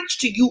to preach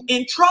to you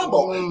in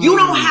trouble. You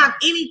don't have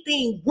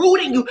anything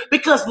rooting you,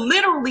 because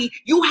literally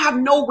you have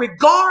no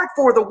regard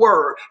for the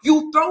word.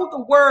 You throw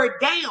the word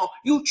down.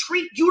 You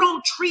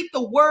don't treat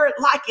the word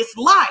like it's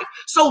life.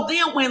 So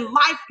then when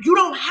life, you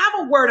don't have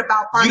a word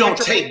about financial. You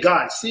don't take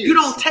God seriously. You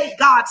don't take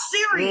God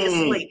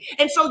seriously.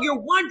 And so you're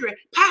wondering,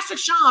 Pastor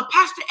Sean,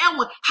 Pastor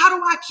Ellen, how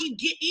do I keep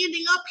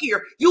ending up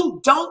here?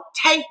 You don't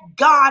take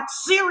God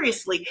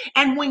seriously.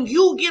 And when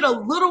you get a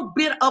little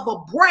little bit of a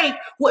break,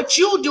 what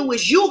you do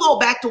is you go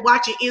back to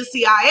watching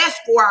NCIS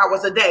 4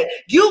 hours a day.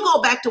 You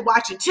go back to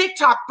watching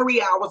TikTok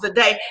 3 hours a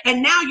day.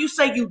 And now you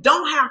say you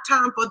don't have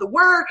time for the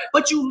word,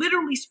 but you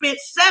literally spent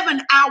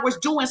 7 hours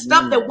doing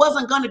stuff that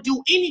wasn't going to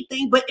do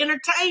anything but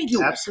entertain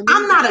you. Absolutely.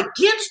 I'm not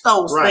against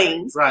those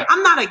things. Right.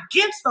 I'm not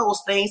against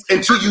those things.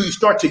 Until you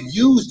start to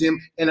use them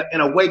in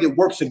a way that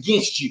works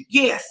against you.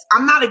 Yes,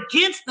 I'm not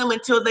against them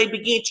until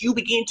you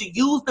begin to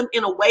use them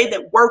in a way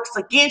that works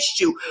against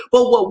you.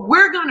 But what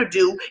we're going to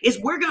do is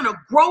we're going to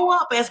grow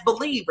up as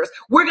believers.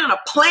 We're going to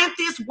plant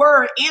this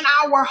word in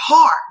our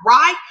heart,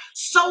 right?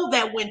 So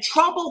that when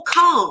trouble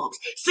comes,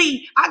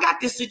 see, I got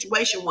this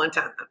situation one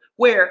time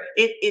where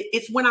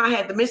it's when I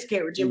had the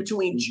miscarriage in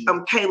between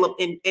Caleb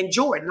and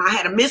Jordan. I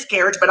had a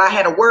miscarriage, but I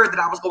had a word that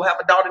I was going to have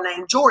a daughter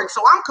named Jordan.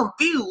 So I'm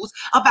confused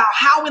about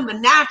how in the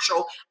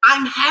natural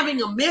I'm having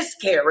a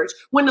miscarriage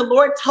when the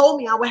Lord told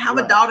me I would have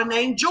a daughter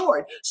named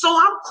Jordan. So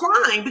I'm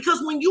crying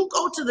because when you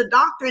go to the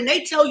doctor and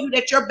they tell you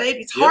that your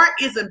baby's heart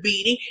isn't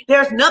beating,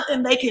 there's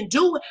nothing they can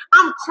do.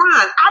 I'm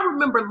crying. I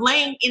remember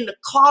laying in the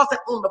closet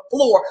on the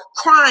floor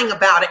crying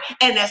about it.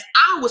 And as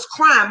I was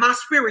crying, my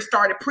spirit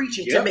started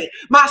preaching to me.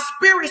 My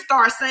spirit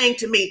started saying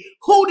to me,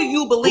 who do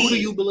you believe? Who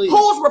do you believe?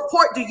 Whose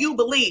report do you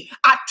believe?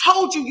 I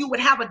told you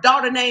would have a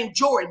daughter named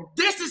Jordan.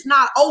 This is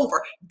not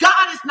over.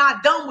 God is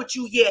not done with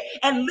you yet.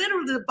 And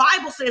literally the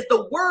Bible says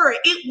the word,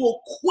 it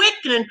will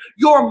quicken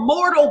your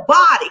mortal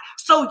body.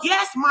 So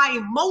yes, my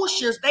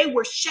emotions, they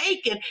were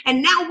shaken.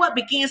 And now what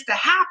begins to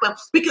happen?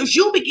 Because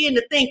you begin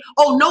to think,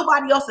 oh,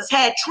 nobody else has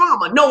had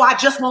trauma. No, I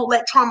just won't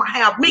let trauma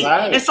have me.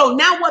 Right. And so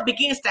now what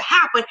begins to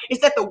happen is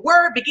that the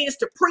word begins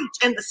to preach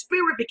and the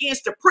spirit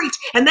begins to preach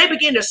and they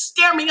begin to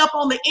stir me up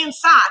on the inside.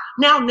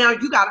 Now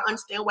you got to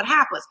understand what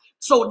happens.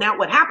 So now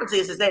what happens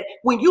is that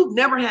when you've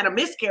never had a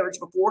miscarriage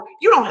before,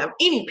 you don't have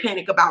any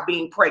panic about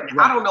being pregnant.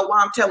 Right. I don't know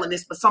why I'm telling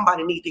this, but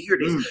somebody needs to hear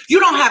this. You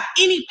don't have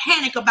any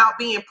panic about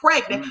being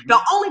pregnant. The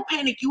only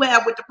panic you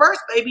have with the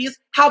first baby is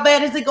how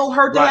bad is it going to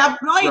hurt to have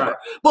labor? Right.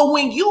 But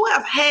when you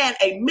have had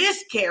a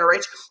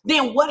miscarriage,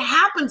 then what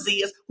happens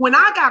is when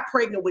I got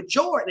pregnant with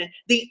Jordan,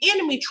 the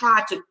enemy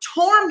tried to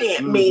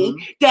torment me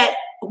that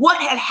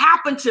what had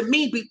happened to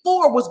me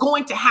before was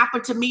going to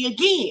happen to me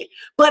again.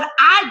 But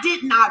I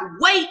did not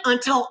wait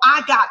until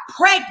I got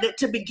pregnant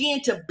to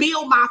begin to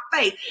build my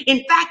faith.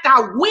 In fact,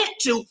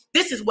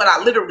 this is what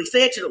I literally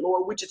said to the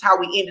Lord, which is how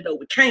we ended up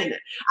with Canaan.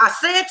 I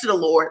said to the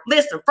Lord,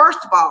 listen, first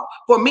of all,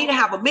 for me to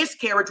have a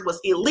miscarriage was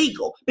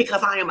illegal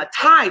because I am a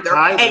tither.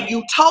 And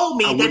you told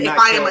me that if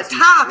I am a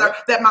tither,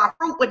 that my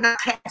fruit would not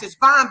catch its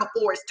vine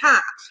before its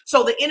time.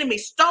 So the enemy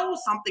stole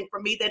something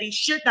from me that he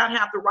should not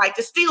have the right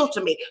to steal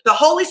to me. The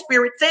Holy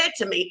Spirit said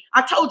to me,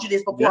 I told you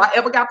this before I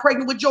ever got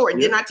pregnant with Jordan.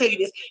 Didn't I tell you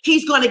this?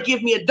 He's going to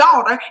give me a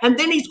daughter and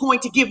then he's going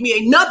to give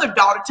me another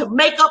daughter to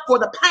make up for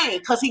the pain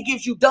because he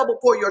gives you double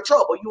for your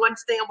trouble. You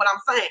understand what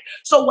I'm saying?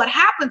 So what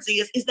happens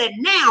is that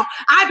now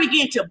I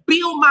begin to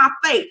build my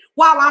faith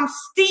while I'm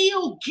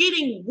still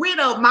getting rid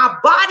of, my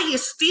body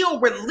is still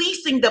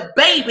releasing the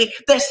baby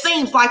that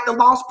seems like the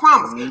lost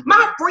promise.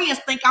 My friends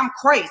think I'm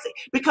crazy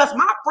because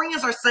my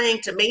friends are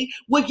saying to me,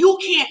 well, you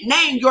can't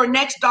name your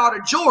next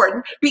daughter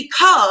Jordan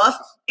because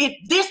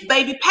this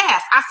baby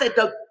passed. I said,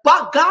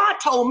 but God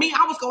told me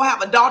I was going to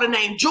have a daughter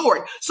named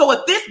Jordan. So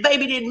if this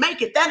baby didn't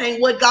make it, that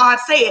ain't what God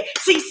said.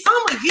 See,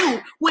 some of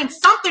you, when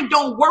something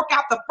don't work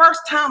out the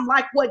first time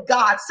like what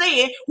God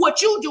said,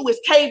 what you do is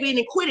cave in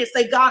and quit and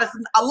say God is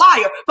a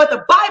liar. But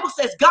the Bible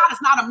says God is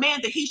not a man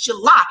that he should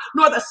lie,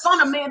 nor the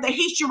son of man that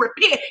he should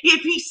repent.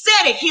 If he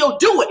said it, he'll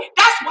do it.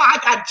 That's why I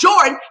got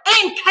Jordan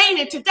and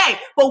Canaan today.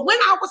 But when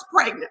I was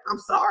pregnant, I'm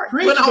sorry.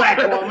 Hold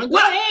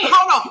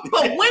on.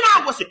 But when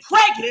I was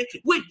pregnant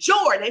with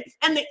Jordan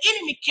and the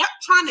enemy kept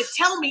trying to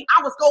tell me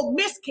I was going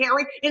to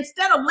miscarry,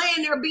 instead of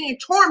laying there being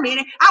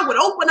tormented, I would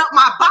open up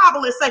my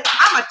Bible and say,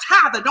 I'm a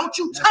tither. Don't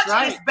you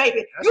touch this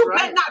baby. You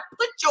better not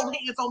put your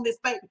hands on this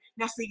baby.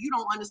 Now, see, you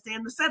don't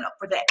understand the setup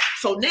for that.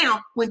 So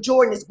now when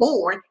Jordan is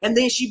born and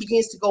then she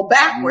begins to go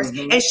backwards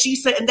and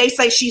they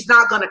say she's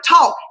not going to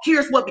talk,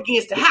 here's what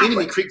begins to happen. The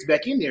enemy creeps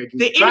back in there.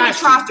 The enemy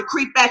tries to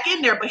creep back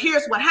in there, but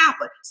here's what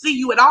happened. See,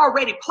 you had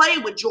already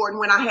played with Jordan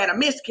when I had a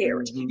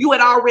miscarriage. You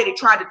had already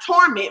tried to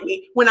torment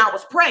me when I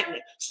was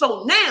pregnant.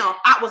 So now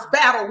I was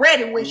battle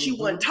ready when she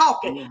wasn't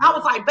talking. I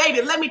was like,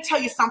 baby, let me tell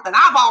you something.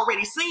 I've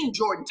already seen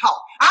Jordan talk.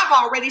 I've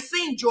already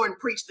seen Jordan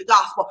preach the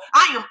gospel.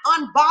 I am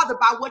unbothered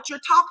by what you're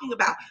talking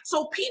about.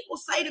 So people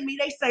say to me,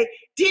 they say,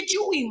 did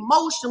you and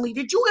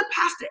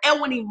Pastor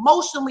Elwin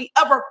emotionally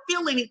ever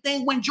feel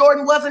anything when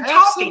Jordan wasn't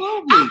talking?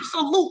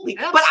 Absolutely.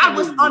 But I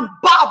was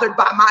unbothered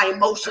by my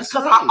emotions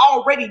because I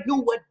already knew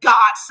what God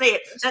said.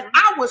 And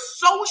I was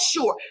so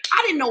sure.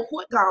 I didn't know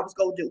what God was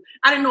going to do.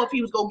 I didn't know if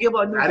he was going to give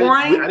her a new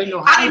brain. I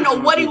didn't know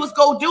what he was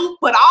going to do.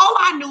 But all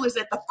I knew is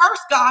that the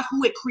first God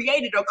who had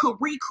created her could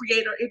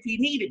recreate her if he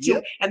needed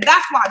to. And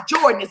that's why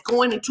Jordan is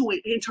going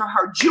into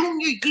her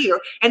junior year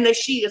and that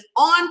she is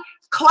on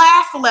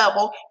class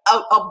level,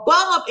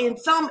 above in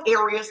some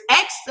areas,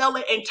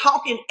 excelling and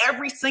talking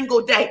every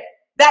single day.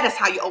 That is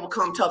how you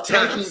overcome tough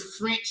times. Taking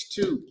French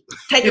too.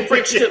 Taking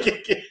French too.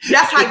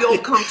 That's how you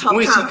overcome tough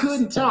when times. When she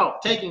couldn't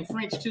talk, taking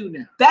French too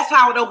now. That's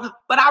how it overcomes.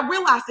 But I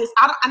realized this.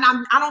 I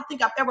don't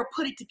think I've ever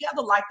put it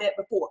together like that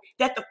before.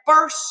 That the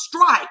first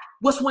strike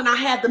was when I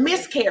had the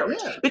miscarriage.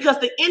 Yeah. Because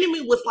the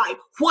enemy was like,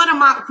 what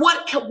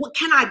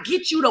can I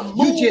get you to move?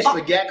 You just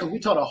forgot, because we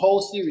taught a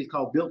whole series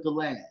called Built to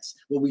Last,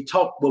 where we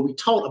taught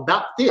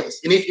about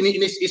this. And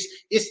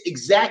it's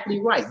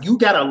exactly right. You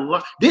gotta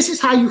learn. This is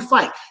how you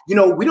fight. You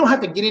know, we don't have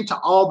to get into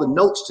all the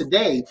notes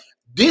today.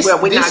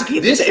 But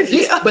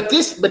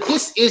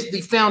this is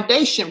the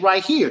foundation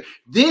right here.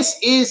 This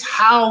is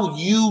how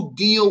you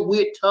deal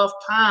with tough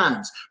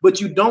times.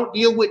 But you don't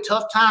deal with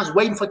tough times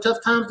waiting for tough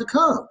times to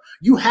come.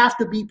 You have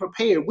to be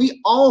prepared. We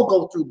all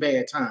go through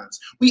bad times.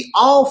 We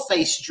all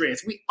face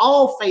stress. We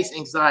all face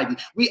anxiety.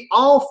 We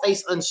all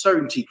face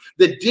uncertainty.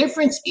 The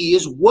difference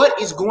is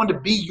what is going to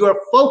be your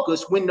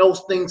focus when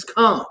those things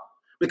come,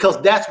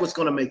 because that's what's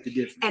going to make the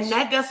difference. And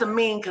that doesn't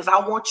mean, because I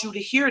want you to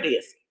hear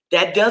this,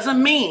 that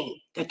doesn't mean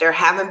that there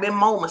haven't been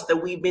moments that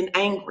we've been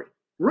angry,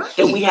 right?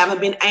 That we haven't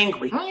been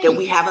angry, right? That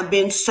we haven't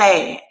been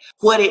sad.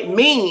 What it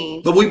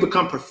means, but we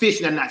become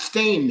proficient at not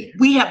staying there.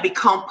 We have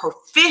become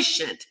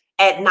proficient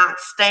at not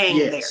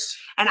staying there.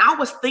 And I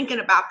was thinking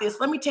about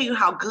this. Let me tell you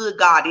how good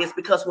God is,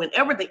 because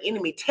whenever the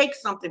enemy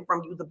takes something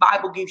from you, the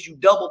Bible gives you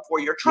double for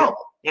your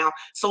trouble. Yep. Now,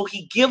 so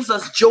he gives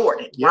us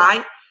Jordan,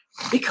 right?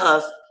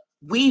 Because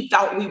we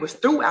thought we were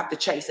through after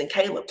chasing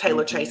Caleb,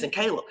 Taylor chasing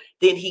Caleb.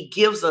 Then he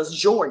gives us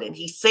Jordan.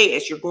 He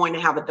says, you're going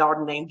to have a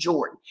daughter named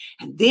Jordan.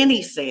 And then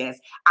he says,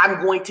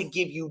 I'm going to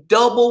give you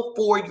double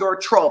for your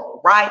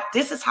trouble, right?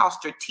 This is how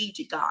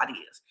strategic God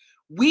is.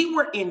 We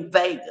were in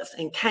Vegas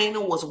and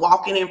Canaan was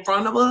walking in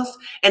front of us,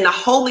 and the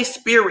Holy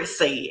Spirit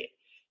said,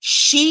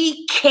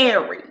 she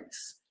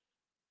carries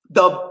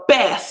the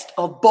best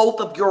of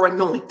both of your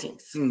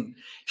anointings.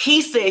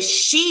 He says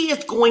she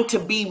is going to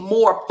be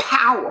more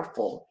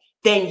powerful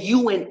than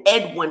you and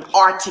Edwin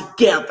are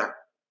together.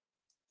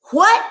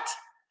 What?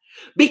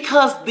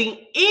 Because the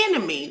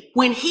enemy,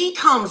 when he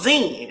comes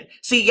in,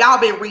 see, y'all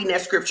been reading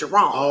that scripture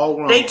wrong. All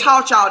wrong. They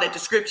taught y'all that the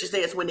scripture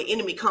says when the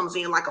enemy comes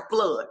in like a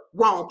flood,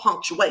 wrong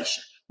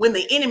punctuation. When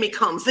the enemy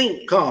comes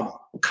in,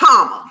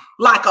 comma,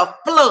 like a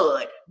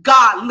flood,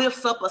 God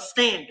lifts up a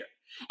standard.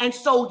 And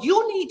so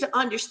you need to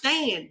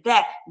understand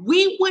that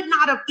we would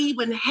not have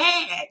even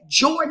had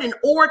Jordan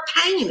or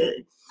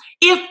Canaan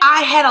if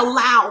I had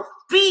allowed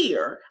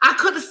fear. I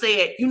could have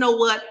said, you know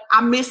what?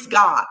 I miss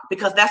God,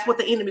 because that's what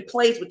the enemy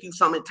plays with you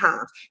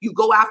sometimes. You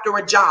go after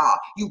a job,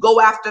 you go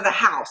after the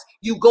house,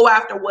 you go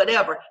after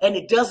whatever, and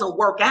it doesn't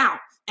work out.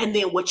 And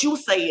then what you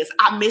say is,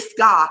 I miss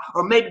God,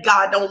 or maybe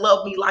God don't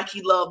love me like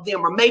he loved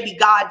them, or maybe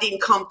God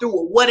didn't come through,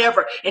 or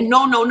whatever. And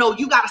no,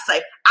 you got to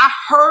say, I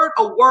heard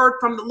a word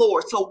from the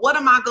Lord. So what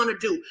am I going to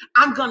do?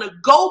 I'm going to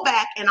go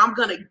back and I'm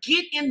going to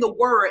get in the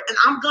word, and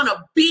I'm going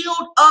to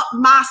build up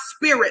my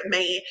spirit,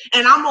 man.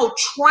 And I'm going to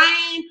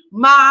train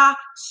my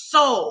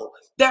soul.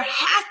 There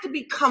has to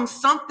become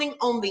something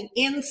on the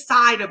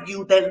inside of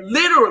you that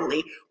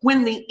literally,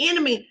 when the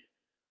enemy,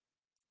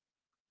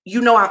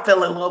 I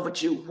fell in love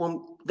with you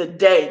when the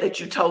day that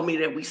you told me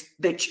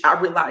that I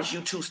realized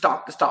you two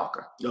stalked the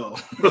stalker. No.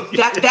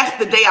 That's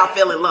the day I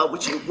fell in love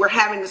with you. We're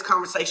having this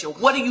conversation.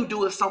 What do you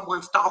do if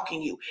someone's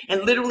stalking you?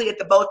 And literally at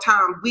the both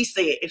times we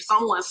said, if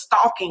someone's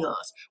stalking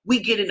us, we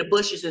get in the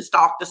bushes and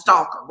stalk the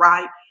stalker,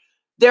 right?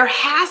 There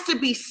has to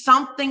be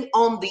something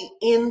on the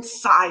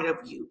inside of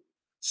you.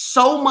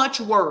 So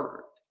much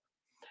word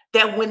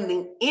that when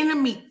the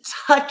enemy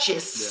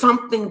touches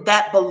something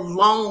that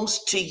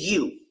belongs to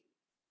you,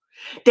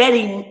 that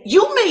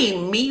you may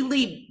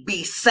immediately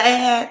be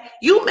sad,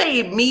 you may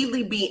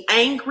immediately be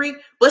angry,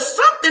 but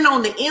something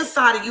on the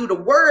inside of you, the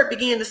word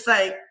began to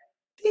say,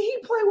 did he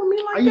play with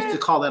me like that? I used to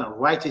call that a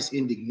righteous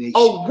indignation.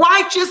 A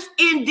righteous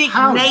indignation.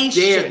 How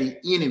dare the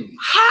enemy?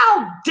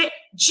 How dare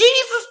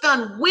Jesus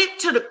done went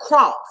to the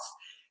cross.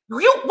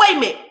 Wait a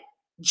minute.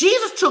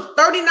 Jesus took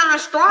 39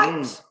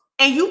 stripes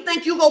and you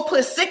think you gonna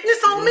put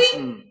sickness on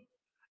me?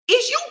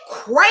 Is you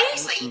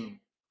crazy?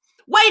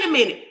 Wait a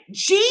minute.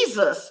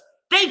 Jesus,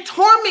 they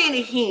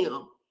tormented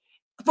him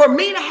for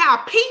me to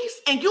have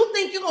peace, and you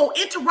think you're going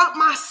to interrupt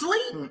my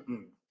sleep?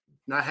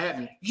 Not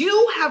happening.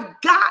 You have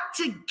got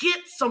to get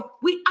some,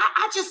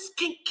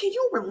 can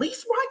you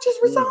release righteous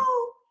resolve?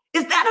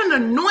 Is that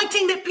an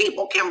anointing that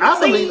people can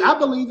receive? I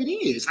believe it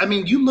is. I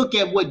mean, you look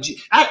at what,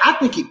 I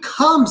think it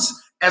comes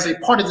as a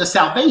part of the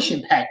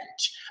salvation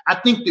package. I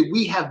think that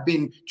we have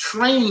been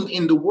trained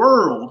in the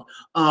world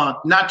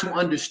not to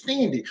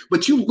understand it.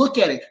 But you look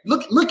at it.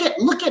 Look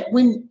at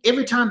when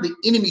every time the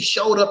enemy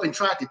showed up and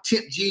tried to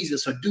tempt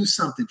Jesus or do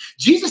something,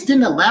 Jesus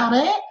didn't allow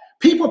that.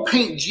 People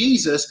paint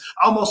Jesus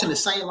almost in the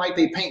same light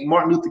they paint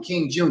Martin Luther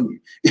King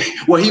Jr.,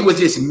 where he was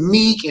this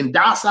meek and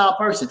docile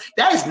person.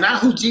 That is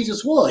not who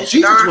Jesus was.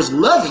 Jesus was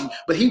loving,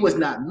 but he was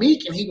not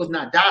meek and he was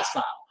not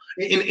docile.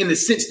 In the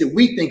sense that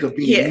we think of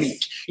being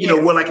meek,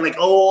 we're like,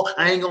 oh,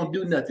 I ain't gonna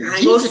do nothing. I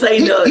ain't gonna say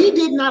nothing. He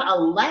did not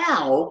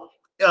allow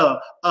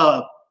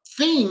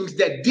things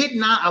that did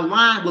not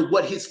align with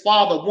what his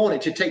father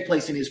wanted to take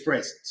place in his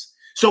presence.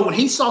 So when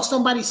he saw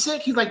somebody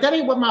sick, he's like, that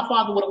ain't what my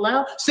father would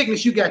allow.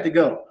 Sickness, you got to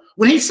go.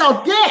 When he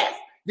saw death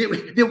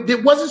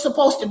that wasn't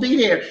supposed to be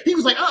there, he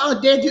was like,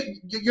 Dad,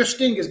 your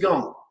sting is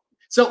gone.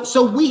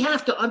 So we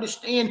have to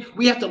understand,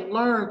 we have to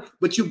learn,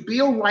 but you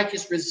build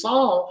righteous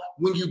resolve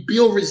when you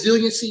build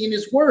resiliency in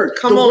his word.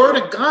 The word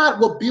of God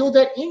will build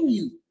that in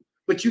you,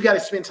 but you got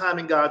to spend time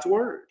in God's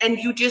word. And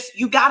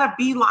you got to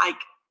be like,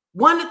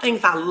 one of the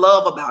things I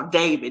love about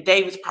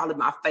David's probably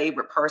my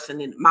favorite person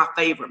and my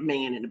favorite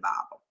man in the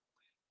Bible.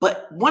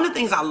 But one of the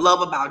things I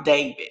love about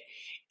David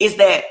is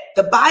that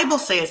the Bible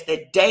says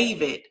that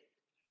David,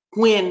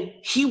 when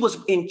he was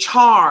in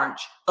charge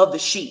of the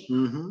sheep,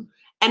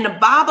 and the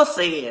Bible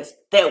says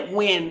that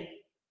when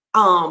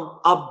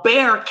a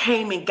bear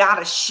came and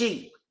got a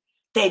sheep,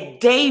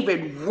 that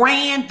David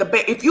ran the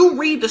bear. If you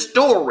read the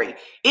story,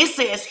 it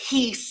says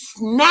he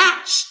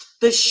snatched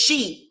the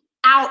sheep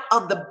out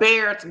of the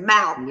bear's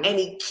mouth and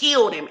he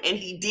killed him, and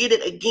he did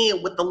it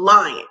again with the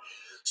lion.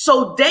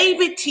 So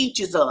David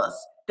teaches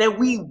us that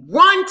we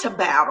run to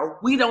battle,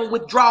 we don't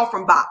withdraw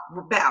from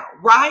battle,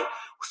 right?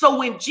 So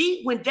when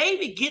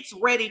David gets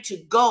ready to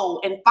go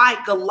and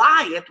fight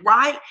Goliath,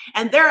 right?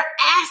 And they're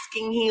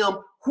asking him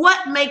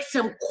what makes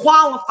him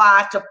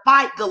qualified to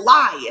fight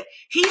Goliath.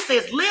 He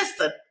says,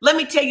 listen, let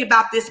me tell you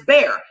about this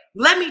bear.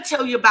 Let me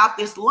tell you about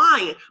this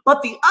lion.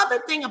 But the other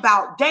thing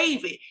about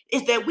David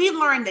is that we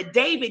learned that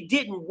David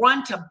didn't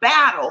run to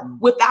battle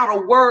without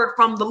a word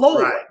from the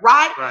Lord,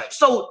 right?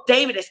 So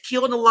David has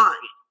killed a lion.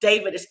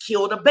 David has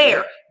killed a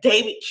bear.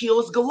 David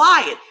kills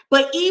Goliath.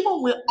 But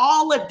even with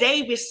all of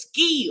David's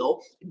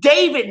skill,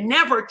 David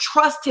never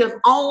trusts his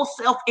own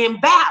self in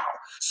battle.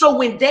 So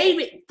when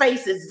David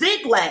faces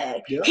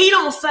Ziklag, he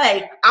don't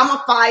say, I'm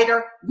a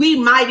fighter, we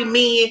mighty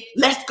men,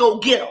 let's go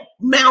get him.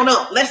 Mount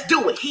up, let's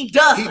do it. He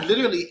doesn't. He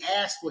literally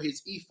asked for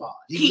his ephod.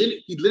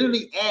 He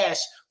literally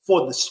asked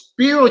for the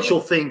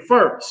spiritual thing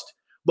first.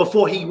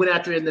 Before he went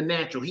after it in the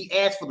natural, he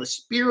asked for the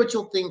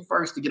spiritual thing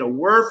first to get a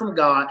word from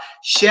God.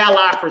 Shall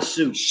I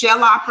pursue?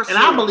 Shall I pursue?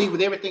 And I believe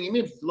with everything he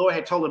meant, if the Lord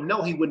had told him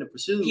no, he wouldn't have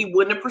pursued. He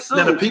wouldn't have pursued.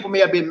 Now the people may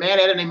have been mad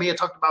at him, they may have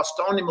talked about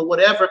stoning him or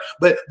whatever,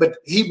 but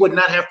he would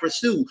not have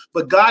pursued.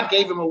 But God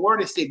gave him a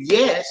word and said,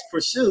 yes,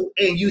 pursue,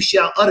 and you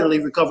shall utterly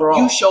recover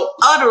all. You shall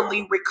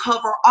utterly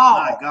recover all.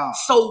 My God.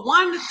 So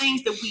one of the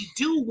things that we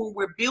do when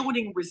we're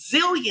building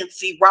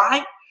resiliency,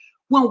 right?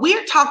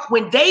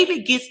 When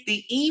David gets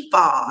the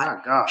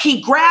ephod, he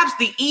grabs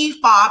the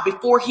ephod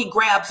before he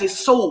grabs his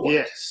sword.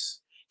 Yes.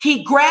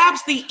 He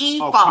grabs the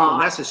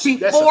ephod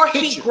before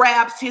he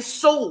grabs his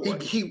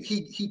sword.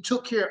 He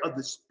took care of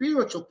the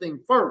spiritual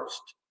thing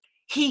first.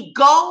 He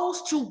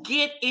goes to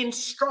get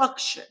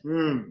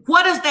instruction.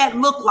 What does that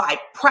look like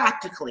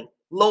practically?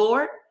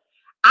 Lord,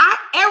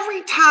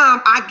 every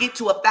time I get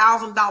to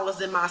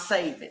 $1,000 in my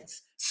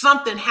savings,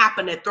 something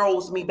happened that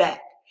throws me back.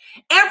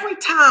 Every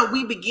time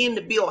we begin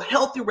to build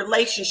healthy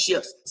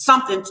relationships,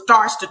 something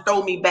starts to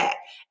throw me back.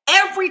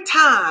 Every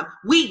time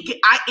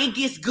it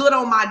gets good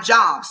on my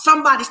job,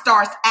 somebody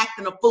starts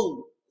acting a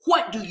fool.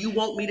 What do you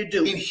want me to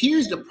do? And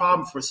here's the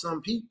problem for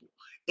some people.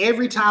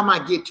 Every time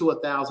I get to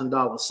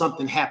 $1,000,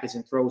 something happens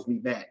and throws me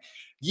back.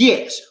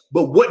 Yes,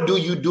 but what do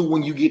you do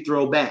when you get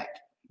thrown back?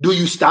 Do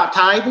you stop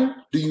tithing?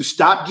 Do you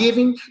stop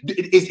giving?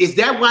 Is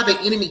that why the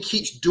enemy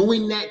keeps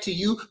doing that to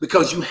you?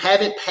 Because you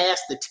haven't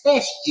passed the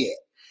test yet.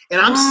 And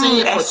I'm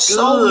saying for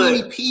so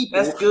many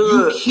people,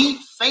 you keep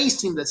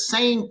facing the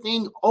same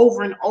thing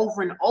over and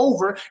over and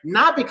over,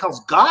 not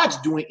because God's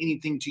doing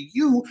anything to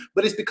you,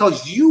 but it's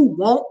because you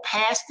won't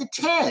pass the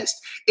test.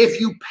 If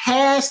you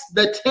pass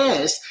the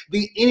test,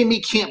 the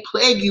enemy can't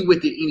plague you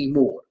with it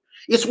anymore.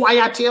 It's why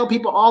I tell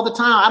people all the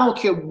time,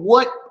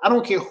 I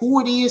don't care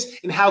who it is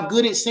and how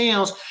good it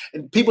sounds.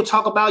 And people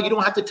talk about you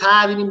don't have to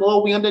tithe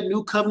anymore. We under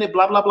new covenant,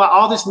 blah, blah, blah.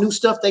 All this new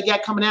stuff they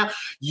got coming out.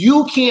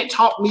 You can't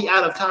talk me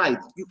out of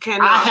tithing. You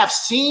cannot. I have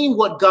seen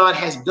what God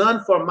has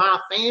done for my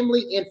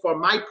family and for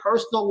my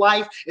personal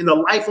life and the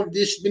life of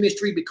this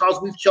ministry because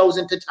we've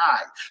chosen to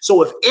tithe.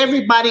 So if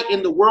everybody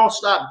in the world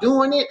stopped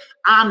doing it,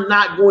 I'm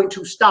not going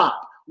to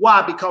stop.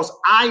 Why? Because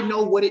I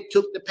know what it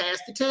took to pass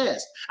the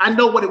test. I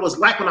know what it was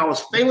like when I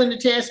was failing the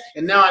test,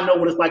 and now I know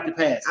what it's like to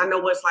pass. I know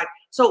what it's like.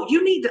 So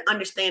you need to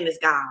understand this,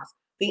 guys.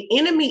 The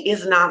enemy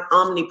is not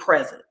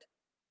omnipresent.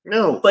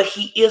 No. But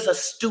he is a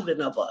student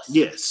of us.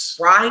 Yes.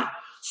 Right?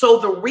 So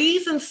the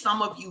reason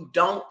some of you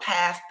don't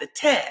pass the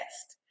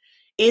test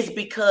is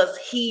because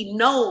he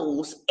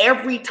knows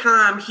every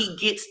time he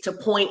gets to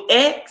point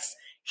X,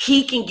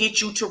 he can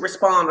get you to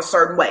respond a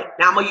certain way.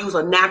 Now, I'm going to use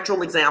a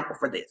natural example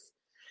for this.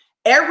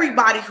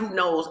 Everybody who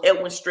knows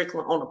Edwin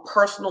Strickland on a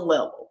personal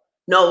level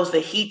knows that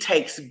he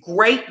takes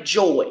great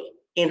joy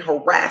in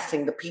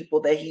harassing the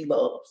people that he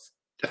loves.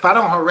 If I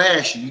don't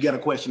harass you, you got to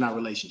question our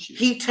relationship.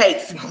 He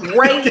takes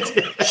great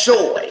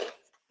joy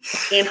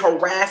in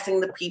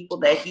harassing the people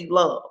that he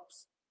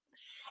loves.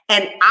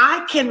 And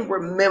I can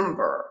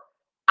remember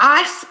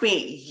I spent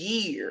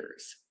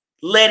years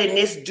letting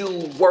this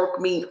dude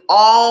work me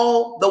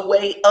all the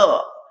way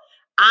up.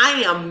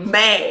 I am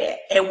mad.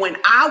 And when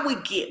I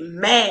would get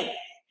mad,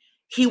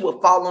 he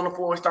would fall on the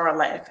floor and start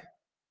laughing.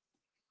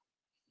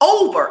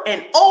 over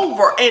and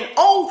over and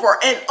over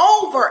and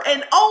over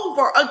and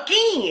over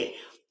again.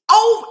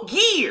 Over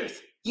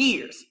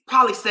years,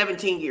 probably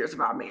 17 years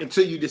of our marriage.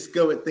 Until you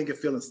discover think and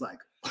feeling cycle.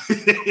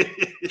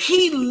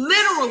 He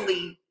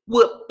literally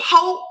would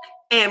poke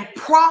and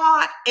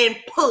prod and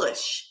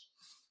push.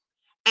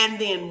 And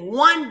then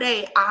one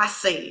day I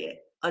said,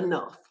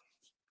 enough.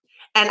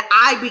 And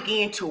I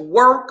began to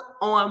work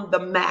on the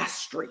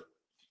mastery.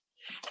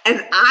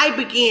 And I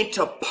began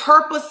to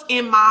purpose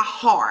in my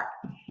heart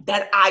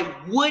that I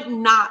would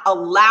not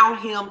allow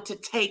him to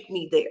take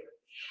me there.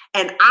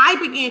 And I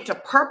began to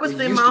purpose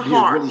in my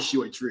heart. A really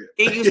short trip.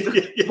 It used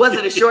to, was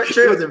it a short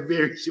trip? It was a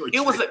very short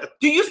trip.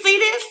 Do you see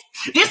this?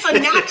 This is a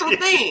natural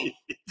thing.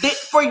 That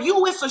for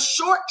you, it's a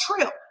short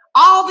trip.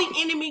 All the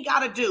enemy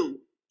got to do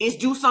is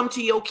do something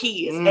to your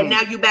kids. And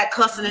now you back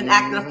cussing and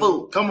acting a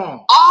fool. Come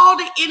on. All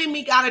the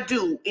enemy got to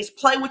do is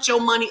play with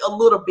your money a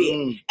little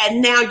bit.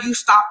 And now you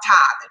stop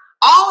tithing.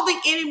 All the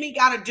enemy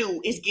got to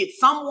do is get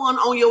someone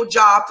on your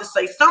job to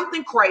say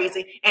something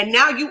crazy. And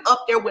now you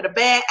up there with a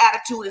bad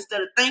attitude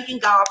instead of thanking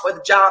God for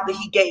the job that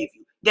he gave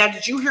you. Now,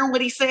 did you hear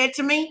what he said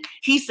to me?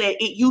 He said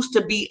it used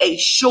to be a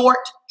short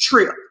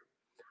trip.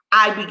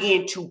 I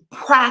began to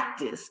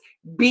practice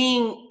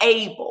being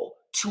able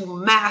to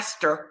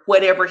master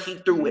whatever he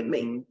threw at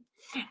me.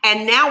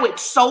 And now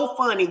it's so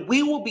funny.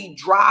 We will be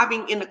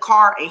driving in the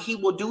car and he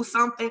will do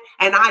something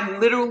and I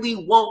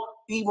literally won't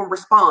even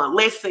respond.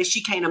 Let's say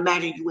she can't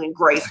imagine you in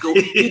grade school.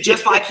 You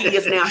just like he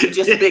is now. He's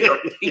just bigger.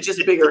 He's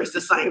just bigger. It's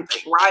the same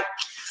thing, right?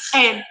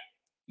 And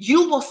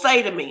you will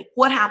say to me,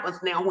 what happens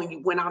now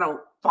when I don't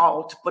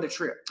fall for the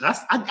trip?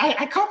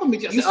 I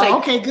compliment you. You say,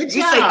 okay, good job.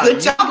 You say,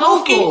 good job,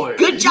 Mookie.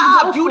 Good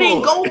job. You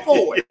didn't go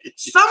for it.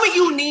 Some of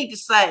you need to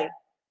say,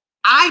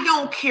 I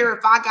don't care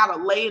if I got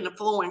to lay in the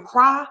floor and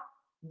cry.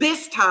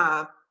 This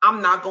time,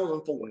 I'm not going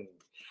for it.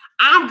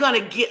 I'm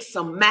going to get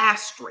some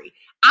mastery.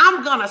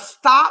 I'm going to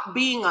stop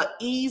being an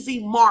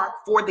easy mark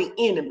for the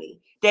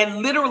enemy. That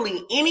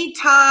literally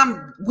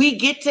anytime we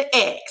get to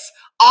X,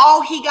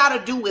 all he got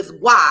to do is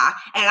Y,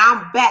 and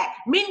I'm back.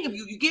 Many of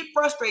you, you get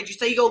frustrated. You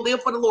say you go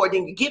live for the Lord.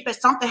 Then you get back,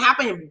 something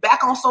happened, and you're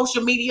back on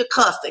social media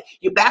cussing.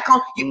 You're back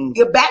on,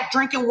 you're back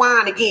drinking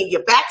wine again.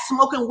 You're back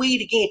smoking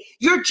weed again.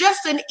 You're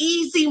just an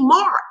easy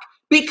mark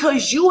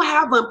because you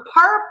have a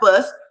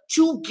purpose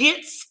to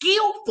get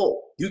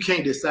skillful. You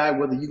can't decide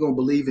whether you're going to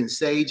believe in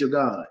Sage or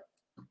God.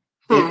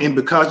 And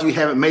because you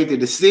haven't made the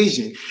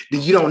decision,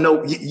 then you don't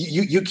know.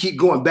 You keep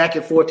going back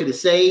and forth to the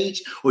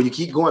sage, or you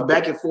keep going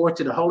back and forth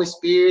to the Holy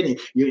Spirit and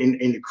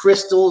the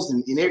crystals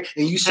and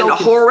you so and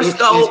the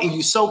horoscope, and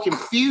you so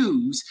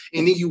confused,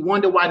 and then you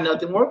wonder why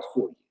nothing works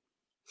for you.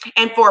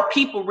 And for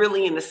people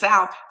really in the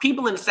South,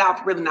 people in the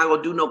South really not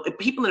gonna do no.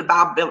 People in the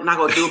Bible Belt not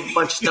gonna do a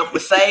bunch of stuff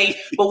with sage.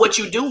 But what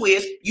you do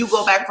is you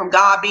go back from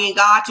God being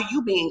God to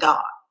you being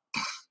God,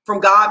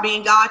 from God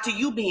being God to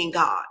you being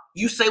God.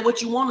 You say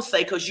what you want to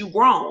say because you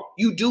grown.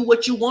 You do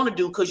what you want to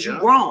do because you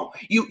grown.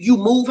 You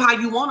move how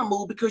you want to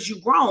move because you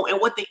grown. And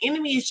what the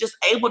enemy is just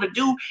able to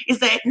do is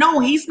that no,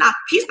 he's not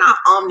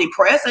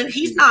omnipresent.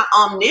 He's not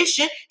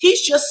omniscient.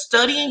 He's just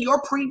studying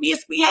your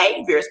previous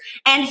behaviors.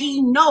 And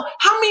he know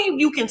how many of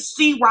you can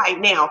see right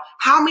now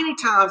how many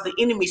times the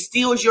enemy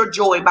steals your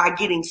joy by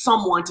getting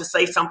someone to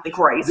say something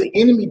crazy. The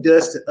enemy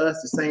does to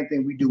us the same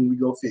thing we do when we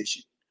go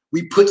fishing.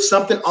 We put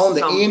something on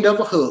the end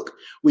of a hook.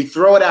 We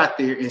throw it out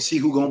there and see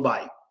who's gonna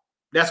bite.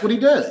 That's what he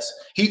does.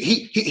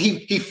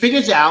 He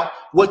figures out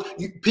what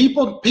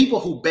people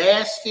who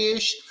bass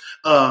fish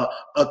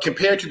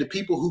compared to the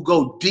people who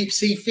go deep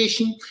sea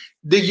fishing,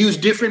 they use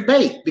different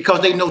bait because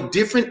they know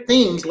different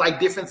things like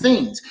different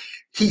things.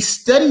 He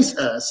studies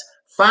us,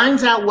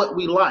 finds out what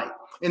we like,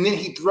 and then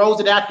he throws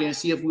it out there and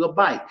see if we'll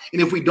bite.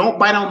 And if we don't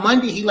bite on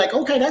Monday, he's like,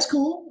 okay, that's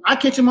cool. I'll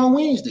catch him on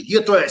Wednesday.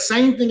 He'll throw that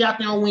same thing out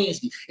there on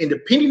Wednesday. And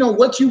depending on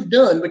what you've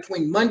done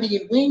between Monday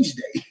and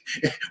Wednesday,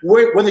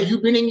 whether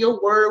you've been in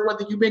your word,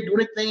 whether you've been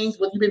doing things,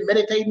 whether you've been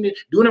meditating,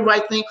 doing the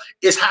right thing,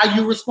 is how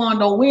you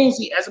respond on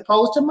Wednesday as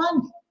opposed to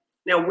Monday.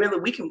 Now, really,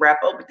 we can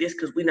wrap up with this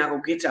because we're not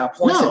going to get to our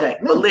points today.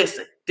 No. But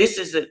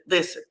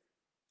listen,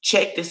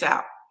 check this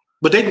out.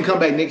 But they can come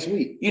back next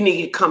week. You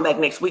need to come back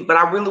next week. But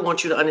I really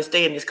want you to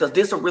understand this because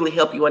this will really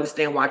help you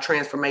understand why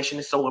transformation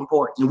is so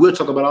important. And we'll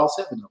talk about all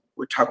 7 of them.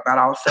 We'll talk about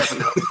all 7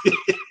 of them.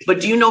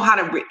 But do you know how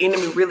the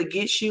enemy really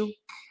gets you?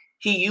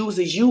 He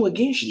uses you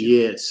against you.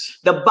 Yes.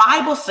 The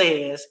Bible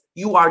says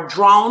you are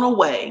drawn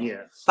away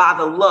by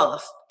the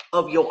lust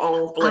of your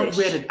own flesh.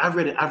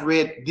 I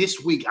read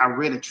this week. I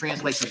read a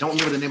translation. I don't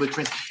remember the name of the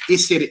translation. It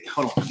said it.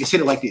 Hold on. It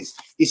said it like this.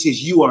 It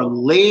says you are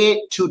led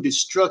to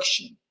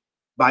destruction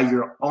by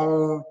your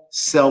own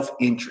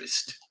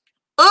self-interest.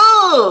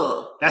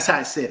 Oh, that's how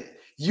I said it.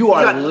 You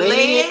are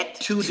led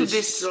to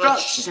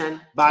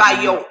destruction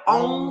by your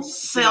own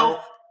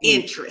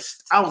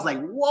self-interest. I was like,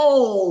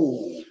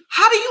 whoa.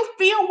 How do you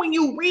feel when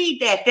you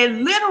read that? That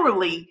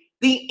literally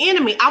the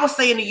enemy, I was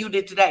saying to you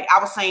today, I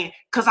was saying,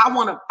 because I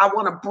want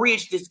to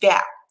bridge this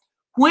gap.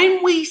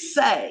 When we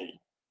say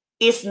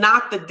it's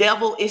not the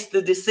devil, it's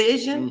the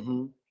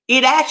decision,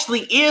 It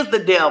actually is the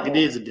devil. It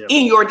is the devil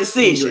in your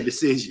decision. In your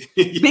decision.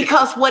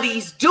 Because what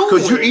he's doing.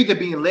 Because you're either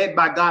being led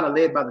by God or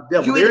led by the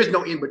devil. There is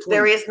no in between.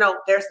 There's no.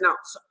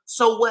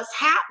 So what's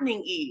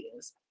happening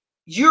is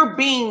you're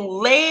being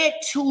led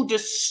to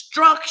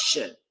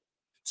destruction.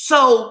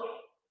 So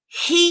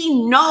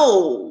he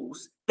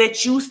knows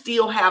that you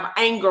still have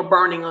anger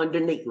burning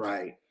underneath.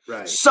 Right.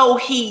 So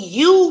he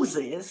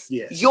uses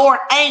your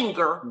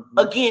anger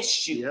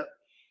against you. Yep.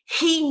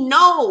 He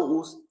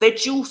knows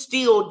that you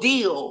still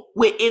deal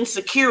with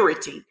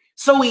insecurity.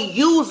 So he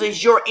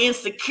uses your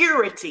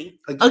insecurity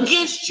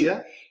against you.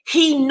 Yeah.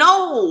 He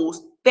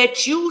knows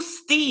that you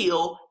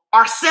still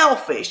are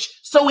selfish.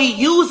 So he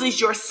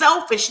uses your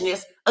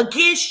selfishness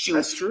against you.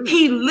 That's true.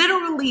 He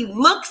literally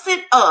looks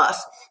at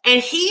us and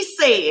he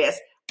says,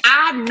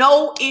 I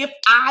know if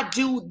I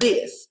do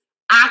this,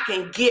 I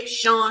can get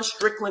Sean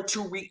Strickland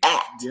to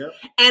react. Yep.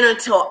 And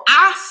until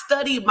I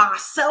study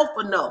myself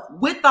enough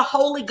with the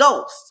Holy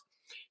Ghost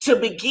to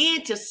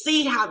begin to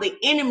see how the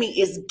enemy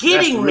is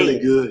getting me,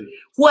 good.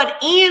 What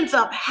ends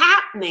up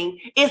happening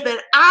is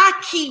that I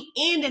keep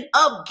ending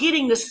up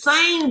getting the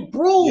same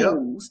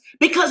bruise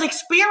because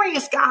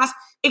experience, guys,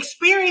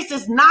 experience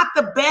is not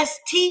the best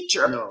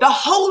teacher. No. The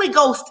Holy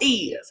Ghost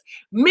is.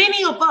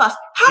 Many of us,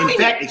 in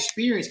fact,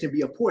 experience can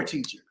be a poor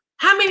teacher.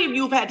 How many of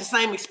you have had the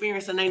same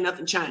experience and ain't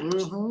nothing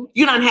changed?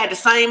 You done had the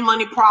same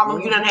money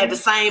problem. You done had the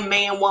same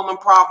man-woman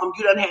problem.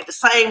 You done had the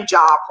same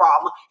job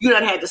problem. You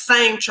done had the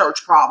same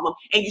church problem,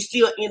 and you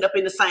still end up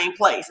in the same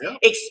place. Yep.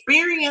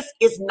 Experience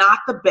is not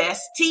the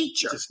best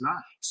teacher. It's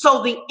not.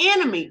 So the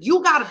enemy,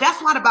 that's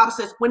why the Bible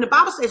says, when the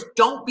Bible says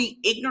don't be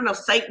ignorant of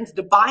Satan's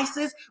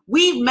devices,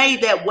 we've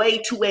made that way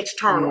too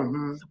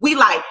external. We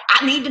like,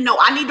 I need to know,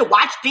 I need to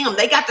watch them.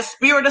 They got the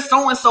spirit of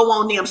so-and-so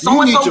on them.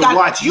 So-and-so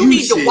you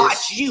need to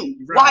watch you.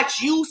 Right.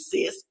 Watch you,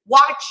 sis.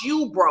 Watch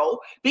you, bro.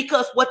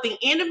 Because what the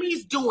enemy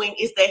is doing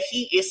is that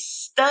he is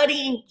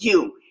studying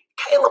you.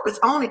 Caleb is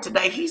on it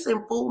today. He's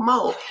in full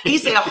mode. He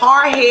said,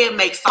 hard head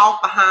makes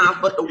soft behinds,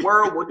 but the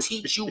word will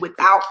teach you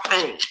without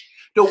pain.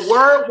 The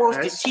word wants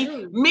to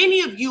teach.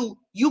 Many of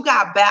you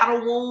got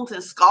battle wounds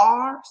and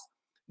scars.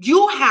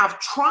 You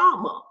have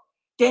trauma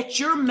that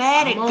you're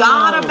mad at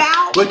God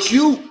about. But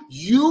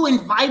you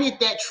invited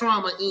that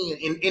trauma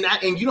in.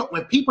 And you don't,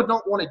 when people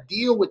don't want to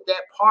deal with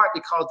that part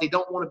because they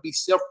don't want to be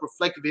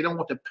self-reflective, they don't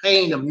want the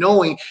pain of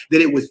knowing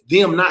that it was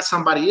them, not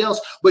somebody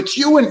else. But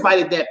you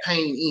invited that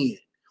pain in.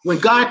 When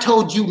God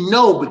told you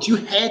no, but you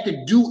had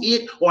to do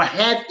it or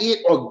have it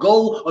or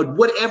go or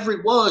whatever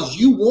it was,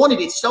 you wanted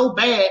it so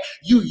bad,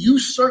 you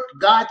usurped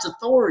God's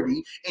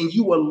authority and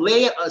you were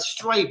led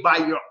astray by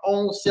your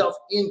own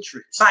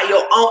self-interest. By your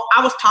own.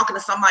 I was talking to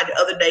somebody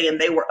the other day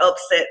and they were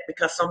upset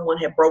because someone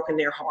had broken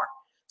their heart.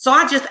 So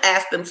I just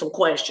asked them some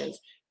questions.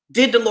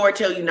 Did the Lord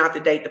tell you not to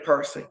date the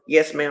person?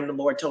 Yes, ma'am, the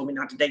Lord told me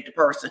not to date the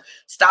person.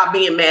 Stop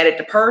being mad at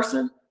the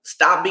person.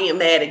 Stop being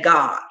mad at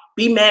God.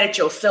 Be mad at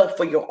yourself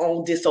for your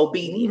own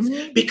disobedience.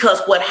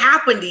 Because what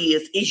happened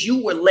is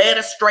you were led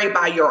astray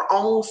by your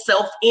own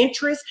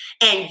self-interest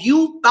and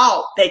you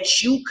thought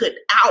that you could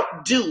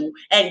outdo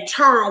and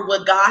turn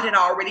what God had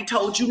already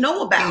told you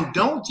no about. And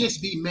don't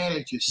just be mad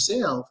at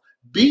yourself.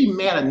 Be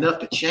mad enough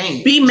to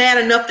change. Be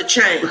mad enough to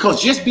change. Because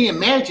just being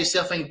mad at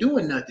yourself ain't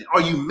doing nothing.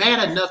 Are you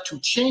mad enough to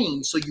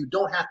change so you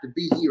don't have to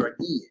be here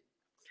again?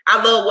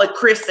 I love what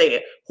Chris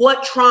said.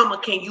 What trauma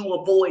can you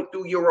avoid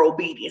through your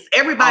obedience?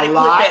 Everybody put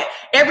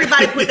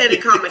that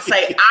in comments.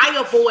 Say, I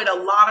avoid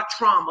a lot of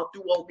trauma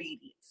through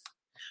obedience.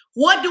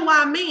 What do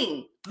I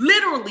mean?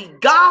 Literally,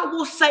 God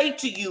will say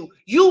to you,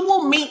 you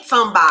will meet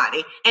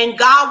somebody and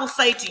God will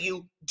say to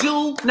you,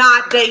 do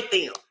not date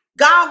them.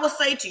 God will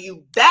say to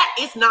you, that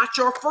is not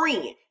your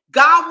friend.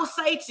 God will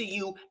say to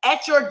you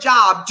at your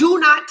job, do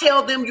not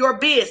tell them your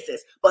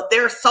business, but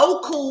they're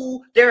so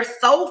cool. They're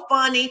so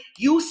funny.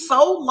 You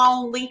so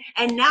lonely.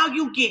 And now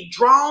you get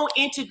drawn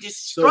into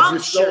destruction.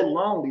 So you're so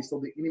lonely. So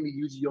the enemy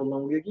uses your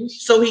lonely against you.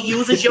 So he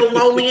uses your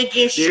lonely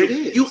against you. There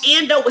it is. You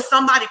end up with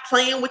somebody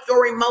playing with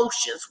your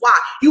emotions. Why?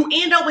 You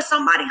end up with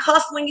somebody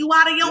hustling you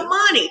out of your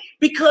money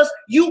because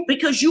you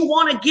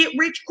want to get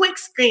rich quick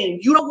scheme.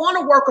 You don't want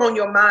to work on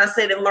your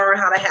mindset and learn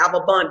how to have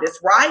abundance,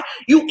 right?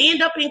 You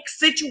end up in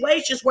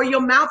situations where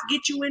your mouth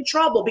gets you in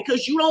trouble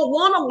because you don't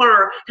want to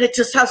learn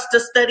to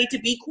study to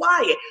be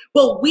quiet.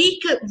 But we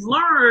could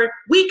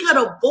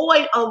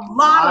avoid a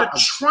lot of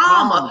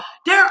trauma.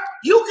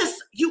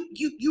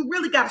 You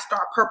really got to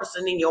start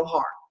purposing in your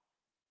heart.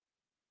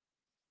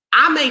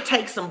 I may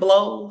take some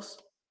blows,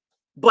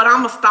 but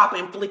I'm gonna stop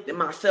inflicting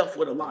myself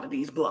with a lot of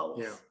these blows.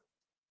 Yeah.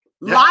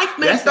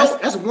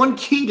 That's one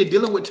key to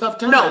dealing with tough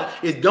times.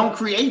 Is don't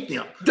create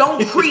them.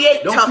 Don't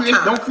create tough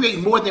times. Don't create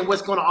more than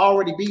what's going to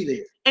already be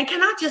there. And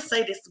can I just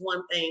say this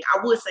one thing? I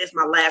would say it's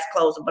my last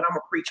closing, but I'm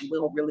a preacher. We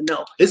don't really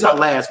know. It's our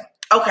last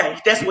one. Okay,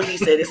 that's what he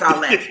said. It's our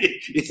last.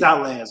 It's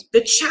our last.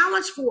 The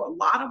challenge for a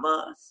lot of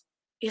us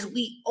is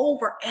we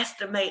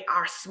overestimate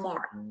our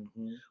smart.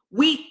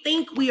 We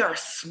think we are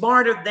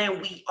smarter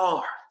than we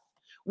are.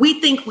 We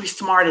think we're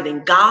smarter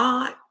than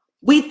God.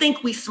 We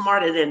think we're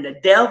smarter than the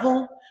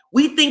devil.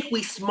 We think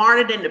we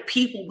smarter than the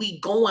people we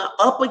going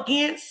up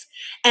against.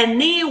 And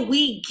then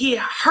we get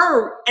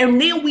hurt. And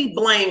then we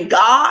blame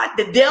God,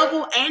 the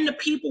devil, and the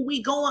people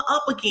we going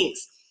up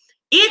against.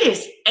 It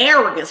is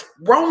arrogance.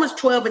 Romans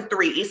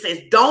 12:3. It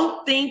says,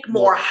 don't think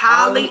more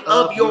highly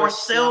of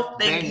yourself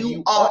than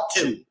you ought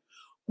to.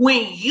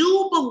 When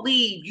you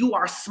believe you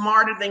are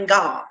smarter than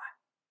God,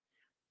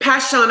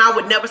 Pastor Sean, I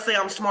would never say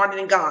I'm smarter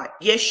than God.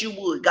 Yes, you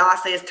would. God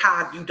says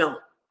tithe, you don't.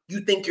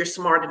 You think you're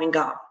smarter than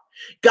God.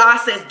 God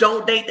says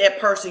don't date that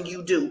person,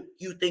 you do.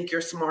 You think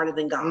you're smarter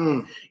than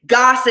God.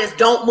 God says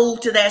don't move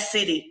to that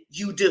city,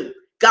 you do.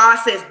 God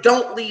says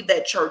don't leave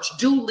that church,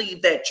 do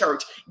leave that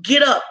church.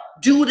 Get up,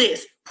 do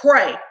this,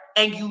 pray,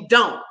 and you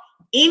don't.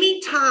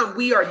 Anytime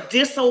we are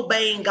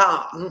disobeying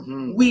God,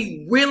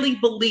 we really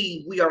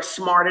believe we are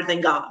smarter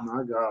than God.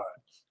 My God.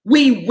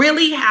 We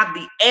really have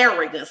the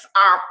arrogance.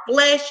 Our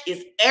flesh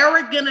is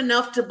arrogant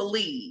enough to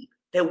believe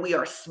that we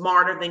are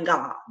smarter than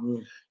God.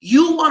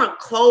 You want to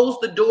close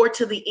the door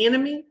to the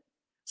enemy?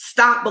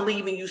 Stop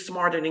believing you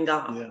smarter than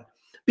God. Yeah.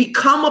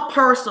 Become a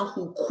person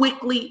who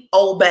quickly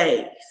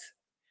obeys.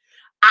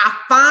 I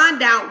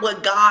find out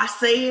what God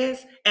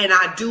says and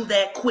I do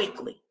that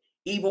quickly,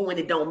 even when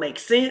it don't make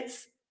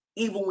sense,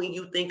 even when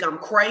you think I'm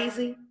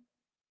crazy.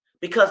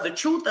 Because the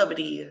truth of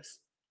it is,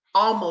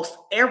 almost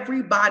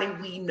everybody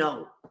we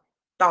know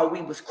thought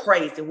we was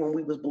crazy when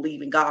we was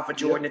believing God for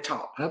Jordan to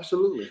talk.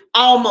 Absolutely.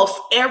 Almost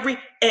every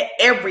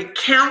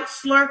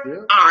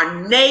counselor,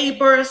 our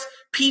neighbors,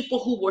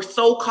 people who were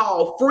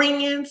so-called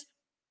friends,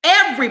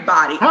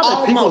 everybody.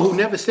 Probably people who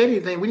never said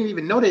anything. We didn't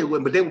even know they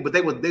would, but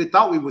they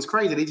thought we was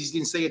crazy. They just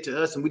didn't say it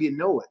to us, and we didn't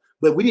know it.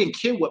 But we didn't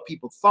care what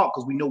people thought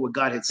because we know what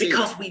God had said.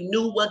 Because we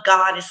knew what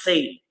God had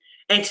said.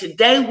 And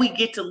today we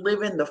get to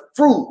live in the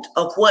fruit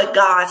of what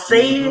God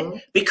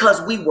said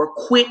because we were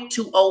quick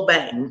to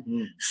obey.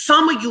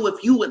 Some of you,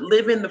 if you would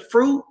live in the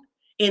fruit,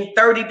 in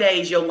 30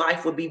 days, your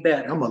life would be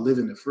better. I'm going to live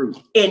in the fruit.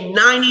 In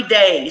 90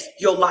 days,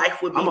 your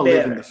life would be better. I'm going to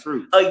live in the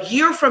fruit. A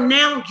year from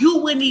now, you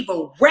wouldn't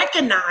even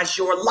recognize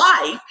your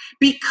life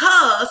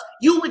because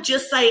you would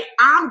just say,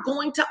 I'm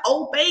going to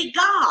obey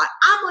God.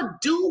 I'm going to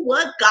do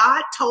what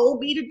God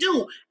told me to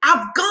do.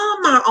 I've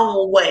gone my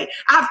own way.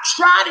 I've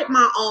tried it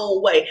my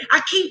own way.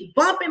 I keep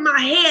bumping my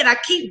head. I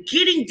keep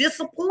getting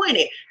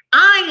disappointed.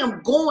 I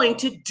am going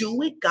to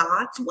do it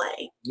God's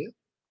way. Yeah.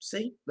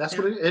 See, that's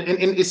what it is.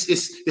 And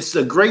it's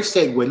a great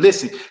segue.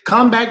 Listen,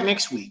 come back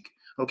next week.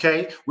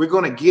 Okay, we're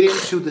going to get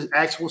into the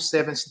actual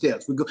 7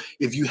 steps.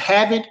 If you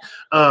haven't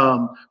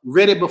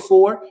read it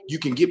before, you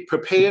can get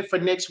prepared for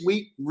next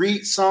week.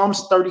 Read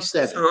Psalms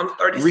 37.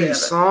 Read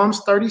Psalms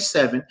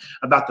 37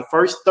 about the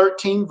first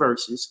 13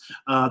 verses.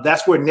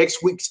 That's where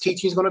next week's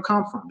teaching is going to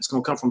come from. It's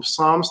going to come from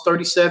Psalms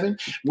 37.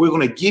 We're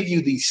going to give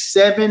you these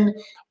 7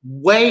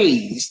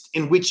 ways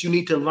in which you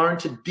need to learn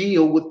to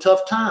deal with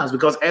tough times,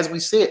 because as we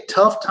said,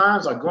 tough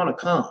times are going to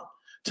come.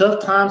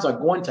 Tough times are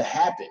going to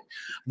happen,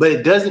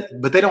 but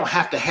they don't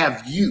have to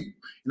have you.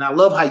 And I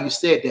love how you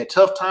said that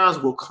tough times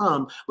will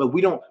come, but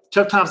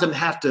tough times doesn't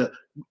have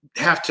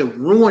to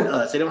ruin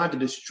us. They don't have to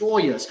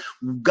destroy us.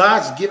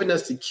 God's given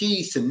us the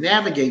keys to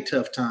navigate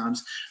tough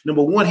times.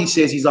 Number one, he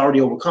says he's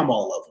already overcome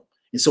all of them.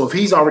 And so if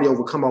he's already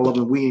overcome all of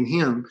them, we in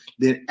him,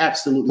 then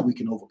absolutely we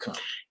can overcome.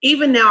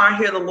 Even now, I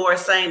hear the Lord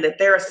saying that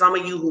there are some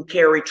of you who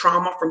carry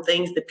trauma from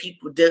things that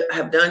people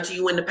have done to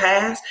you in the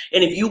past.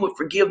 And if you would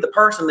forgive the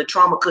person, the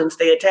trauma couldn't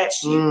stay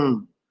attached to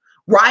you.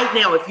 Right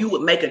now, if you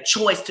would make a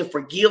choice to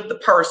forgive the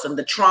person,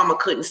 the trauma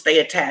couldn't stay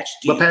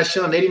attached to you. But Pastor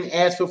Sean, they didn't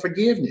ask for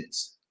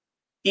forgiveness.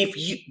 Do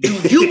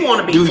you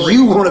want to be free? Do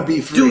you want to be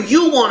free? Do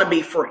you want to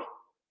be free?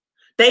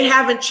 They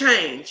haven't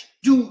changed.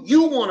 Do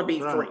you want to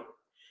be free?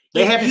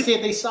 They haven't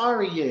said they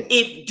sorry yet.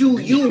 Do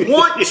you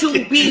want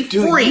to be free?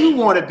 Do you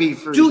want to be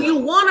free? Do you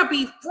want to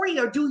be free,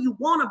 or do you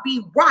want to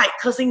be right?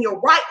 Because in your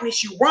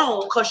rightness, you're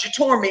wrong because you're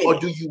tormented. Or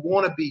do you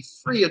want to be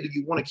free, or do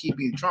you want to keep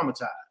being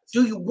traumatized?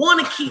 Do you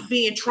want to keep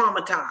being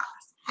traumatized?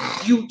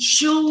 You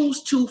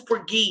choose to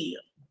forgive.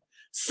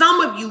 Some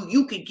of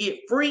you could get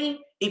free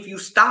if you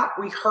stop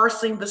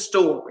rehearsing the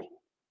story.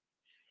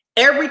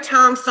 Every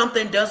time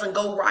something doesn't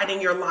go right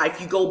in your life,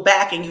 you go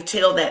back and you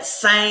tell that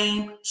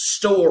same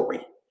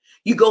story.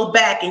 You go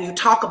back and you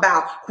talk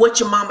about what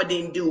your mama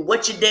didn't do,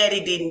 what your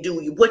daddy didn't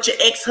do, what your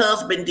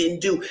ex-husband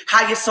didn't do,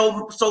 how you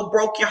so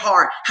broke your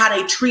heart, how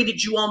they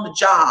treated you on the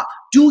job.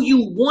 Do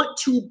you want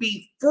to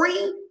be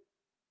free,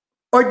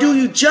 or do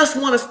you just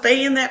want to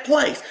stay in that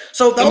place?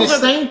 So the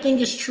same thing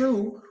is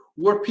true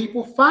where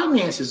people's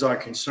finances are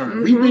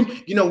concerned.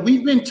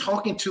 We've been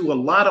talking to a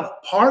lot of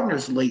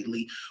partners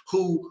lately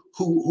who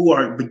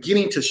are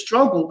beginning to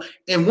struggle,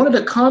 and one of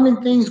the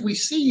common things we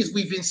see is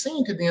we've been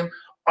saying to them,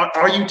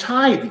 Are you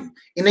tithing?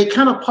 And they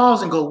kind of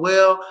pause and go,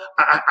 well,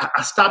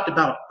 I stopped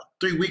about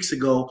 3 weeks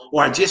ago,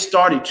 or I just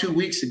started 2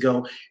 weeks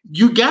ago.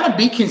 You got to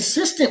be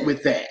consistent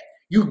with that.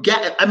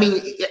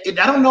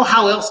 I don't know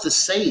how else to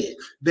say it,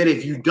 that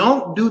if you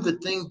don't do the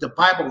things the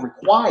Bible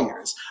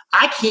requires,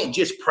 I can't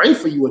just pray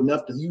for you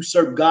enough to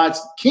usurp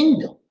God's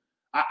kingdom.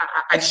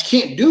 I just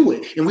can't do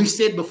it. And we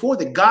said before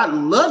that God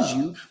loves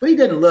you, but he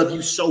doesn't love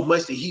you so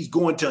much that he's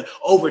going to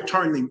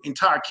overturn the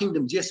entire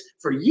kingdom just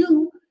for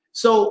you.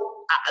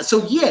 So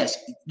yes,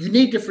 you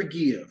need to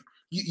forgive.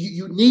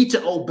 You need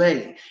to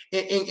obey,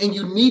 and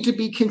you need to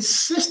be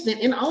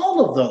consistent in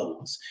all of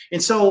those. And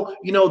so,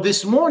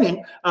 this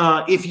morning,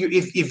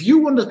 if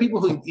you're one of those people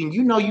who, and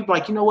you're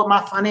like, you know what,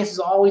 my finances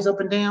are always up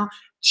and down,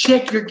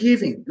 check your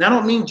giving. And I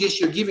don't mean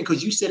just your giving,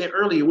 because you said it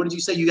earlier. What did you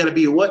say? You got to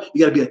be a what?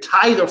 You got to be a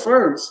tither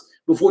first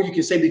before you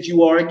can say that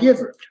you are a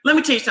giver. Let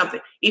me tell you something.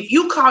 If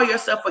you call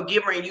yourself a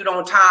giver and you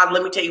don't tithe,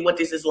 let me tell you what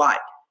this is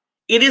like.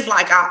 It is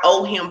like I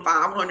owe him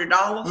 $500.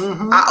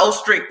 Mm-hmm. I owe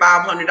Strick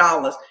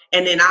 $500.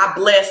 And then I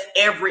bless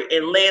Everett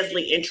and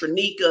Leslie and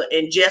Trinica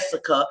and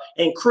Jessica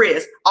and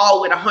Chris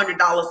all with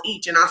 $100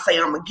 each. And I say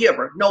I'm a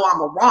giver. No,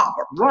 I'm a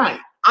robber. Right.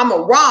 I'm a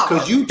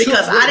robber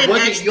because I didn't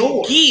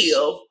actually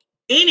give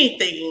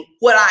anything.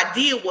 What I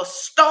did was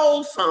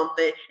stole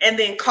something and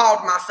then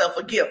called myself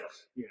a giver.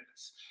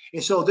 Yes.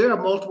 And so there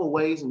are multiple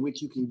ways in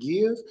which you can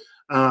give.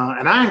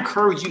 And I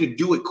encourage you to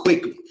do it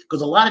quickly,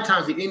 because a lot of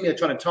times the enemy will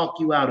try to talk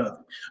you out of it.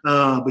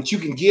 But you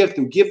can give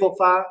through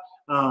Giveify,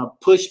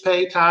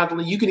 PushPay,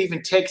 Tidely. You can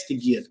even text to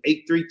give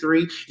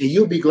 833, and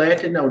you'll be glad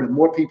to know that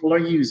more people are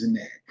using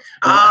that.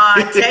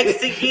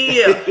 Text to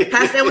give.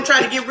 Pastor was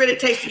trying to get rid of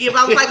text to give.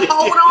 I was like,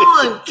 hold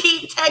on,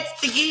 keep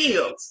text to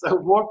give. So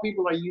more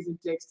people are using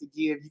text to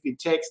give. You can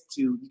text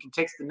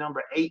the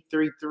number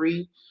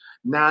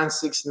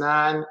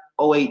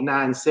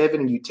 833-969-0897,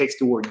 and you text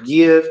the word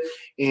give.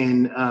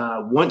 And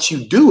once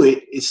you do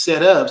it, it's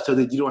set up so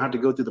that you don't have to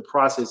go through the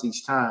process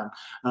each time.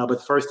 But the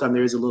first time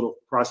there is a little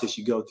process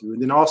you go through.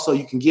 And then also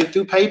you can give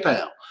through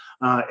PayPal,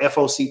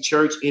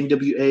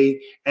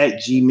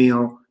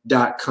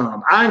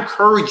 FOCchurchNWA@gmail.com. I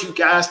encourage you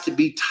guys to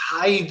be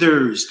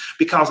tithers,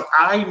 because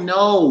I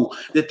know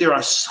that there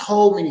are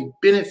so many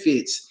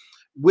benefits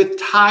with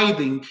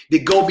tithing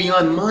that go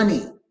beyond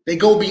money. They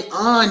go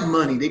beyond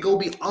money. They go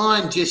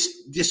beyond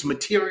just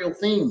material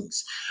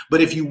things.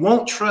 But if you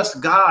won't trust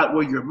God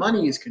where your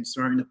money is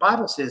concerned, the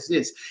Bible says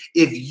this: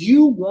 if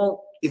you won't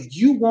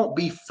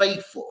be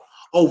faithful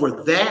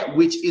over that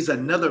which is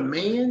another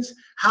man's,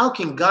 how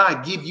can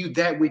God give you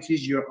that which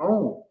is your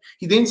own?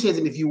 He then says,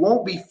 and if you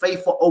won't be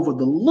faithful over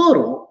the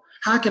little,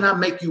 how can I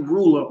make you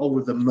ruler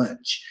over the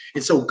much?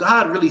 And so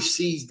God really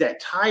sees that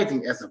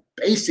tithing as a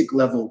basic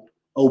level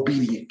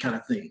obedient kind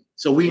of thing.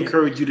 So we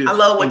encourage you to. I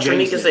love what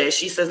Trinica says.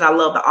 She says, I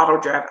love the auto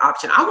draft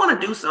option. I want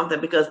to do something,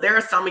 because there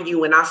are some of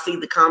you, and I see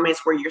the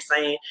comments where you're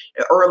saying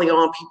early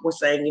on, people were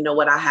saying, you know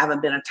what, I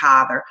haven't been a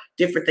tither,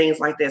 different things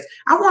like this.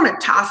 I want to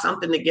tie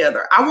something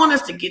together. I want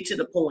us to get to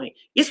the point.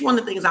 It's one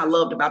of the things I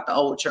loved about the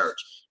old church.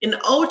 In the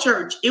old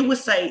church, it would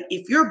say,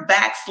 if you're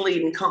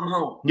backsliding, come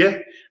home. Yeah.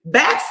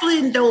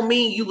 Backsliding don't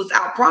mean you was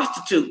out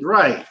prostituting.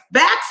 Right.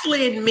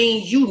 Backsliding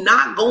means you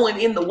not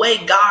going in the way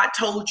God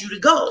told you to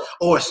go.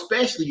 Or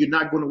especially you're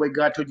not going the way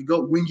God told you to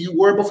go when you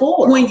were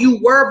before. When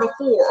you were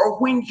before, or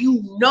when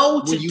you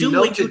know to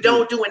do and you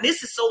don't do. And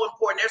this is so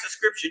important. There's a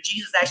scripture.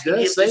 Jesus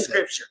actually gives the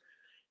scripture.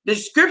 The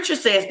scripture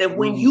says that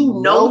when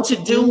you know to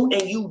do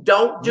and you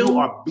don't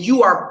do,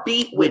 you are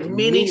beat with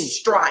many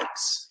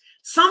stripes.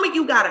 Some of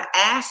you got to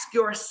ask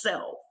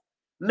yourself,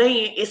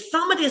 man, is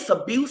some of this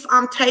abuse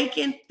I'm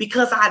taking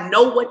because I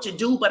know what to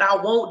do, but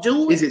I won't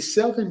do it? Is it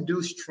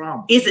self-induced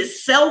trauma? Is it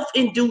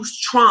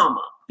self-induced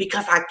trauma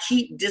because I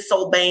keep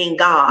disobeying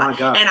God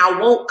and I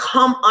won't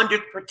come under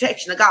the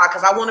protection of God?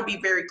 Because I want to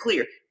be very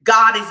clear.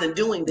 God isn't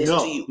doing this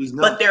to you,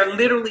 but there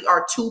literally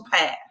are two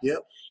paths.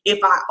 Yep. If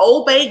I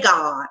obey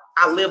God,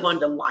 I live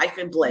under life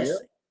and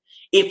blessing.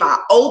 Yep. If I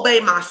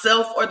obey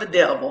myself or the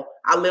devil,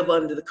 I live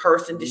under the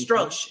curse and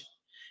destruction.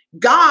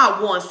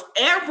 God wants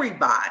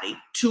everybody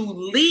to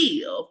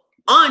live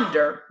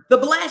under the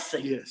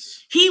blessing.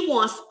 Yes. He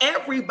wants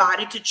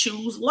everybody to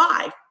choose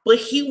life, but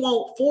he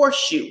won't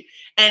force you.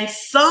 And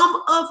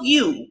some of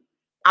you,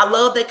 I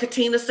love that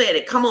Katrina said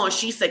it. Come on,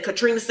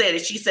 Katrina said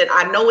it. She said,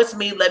 I know it's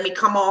me. Let me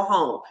come on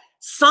home.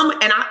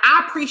 And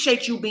I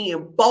appreciate you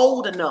being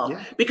bold enough,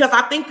 because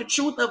I think the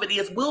truth of it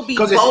is we'll be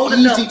bold enough.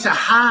 Because it's easy to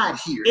hide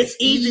here. It's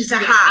easy to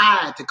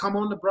hide. To come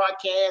on the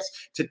broadcast,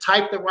 to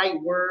type the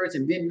right words,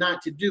 and then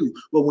not to do.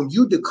 But when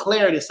you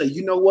declare it and say,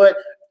 you know what,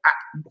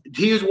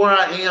 here's where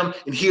I am,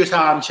 and here's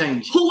how I'm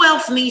changing. Who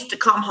else needs to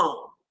come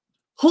home?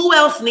 Who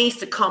else needs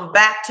to come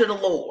back to the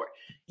Lord?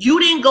 You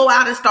didn't go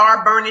out and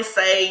start burning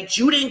sage.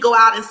 You didn't go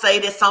out and say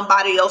that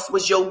somebody else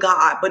was your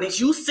God. But as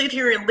you sit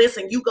here and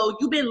listen, you've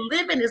been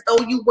living as though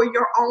you were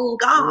your own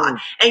God.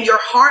 And your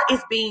heart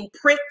is being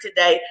pricked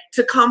today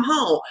to come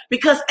home.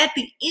 Because at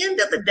the end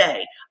of the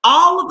day,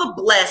 all of the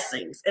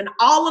blessings and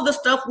all of the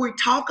stuff we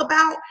talk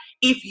about,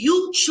 if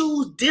you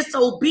choose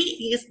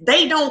disobedience,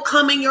 they don't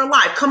come in your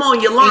life. Come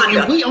on,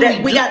 Yolanda.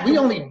 And we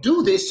only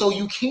do this so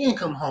you can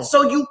come home.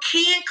 So you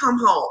can come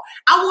home.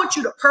 I want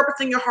you to purpose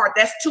in your heart.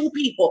 That's two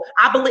people.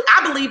 I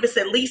believe it's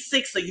at least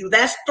 6 of you.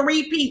 That's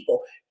 3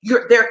 people.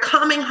 They're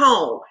coming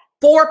home.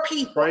 4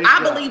 people. Praise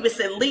I God. believe it's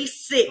at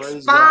least 6,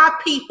 Praise 5 God.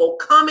 people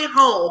coming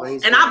home.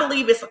 Praise And God. I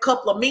believe it's a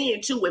couple of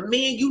men too. And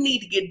men, you need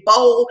to get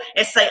bold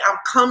and say, I'm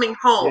coming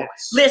home.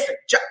 Yes. Listen,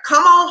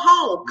 come on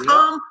home. Yep.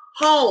 Come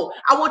home.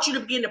 I want you to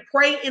begin to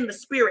pray in the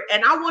spirit.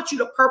 And I want you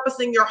to purpose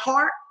in your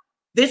heart,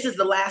 this is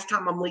the last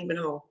time I'm leaving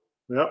home.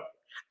 Yep.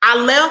 I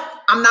left,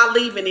 I'm not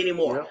leaving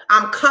anymore. Yep.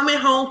 I'm coming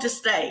home to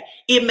stay.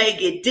 It may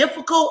get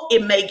difficult,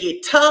 it may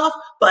get tough,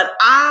 but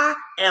I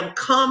am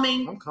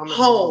coming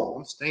home.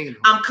 I'm staying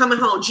home. I'm coming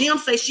home. Jim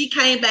says she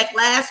came back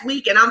last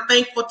week, and I'm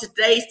thankful for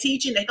today's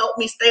teaching to help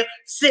me stay.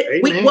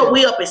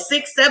 We up at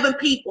 6, 7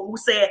 people who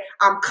said,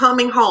 I'm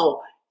coming home.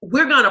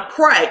 We're going to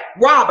pray.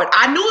 Robert,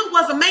 I knew it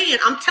was a man.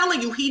 I'm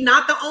telling you, he's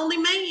not the only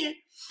man.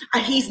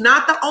 He's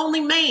not the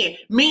only man.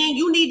 Man,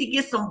 you need to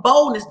get some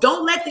boldness.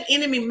 Don't let the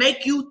enemy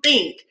make you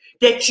think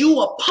that you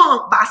a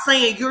punk by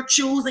saying you're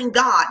choosing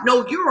God.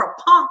 No, you're a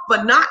punk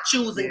for not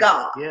choosing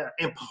God. Yeah,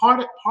 and part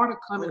of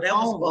coming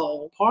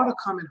home, part of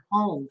coming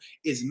home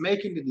is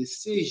making the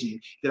decision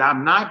that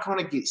I'm not going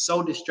to get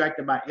so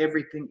distracted by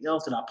everything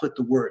else that I put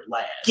the word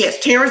last. Yes,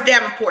 Terrence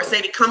Davenport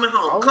said he's coming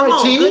home. All Come right,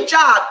 on, T. Good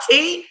job,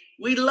 T.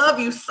 We love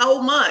you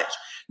so much.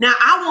 Now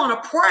I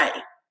want to pray.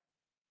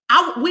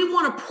 We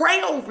want to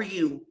pray over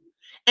you.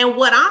 And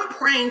what I'm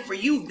praying for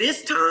you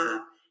this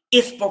time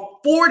is for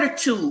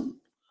fortitude,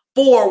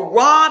 for a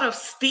rod of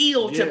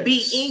steel to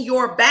be in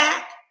your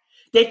back,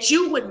 that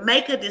you would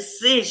make a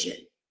decision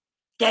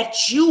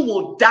that you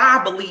will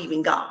die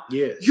believing God.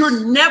 Yes.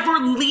 You're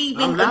never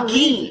leaving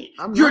again.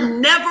 You're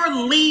never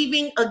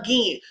leaving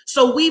again.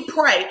 So we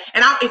pray.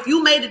 And if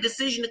you made a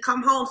decision to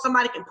come home,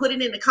 somebody can put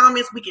it in the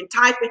comments. We can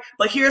type it.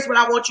 But here's what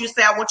I want you to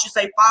say. I want you to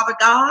say, Father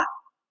God,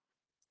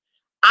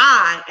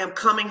 I am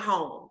coming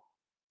home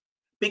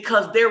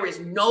because there is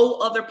no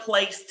other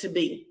place to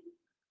be.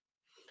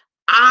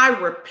 I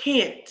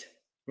repent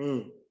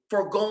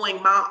for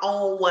going my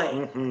own way.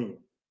 Mm-hmm.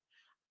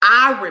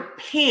 I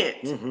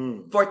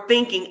repent for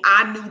thinking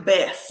I knew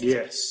best.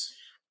 Yes.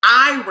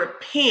 I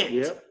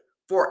repent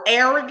for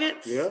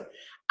arrogance.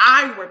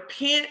 I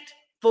repent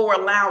for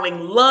allowing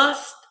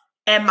lust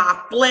and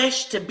my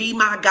flesh to be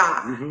my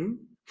God.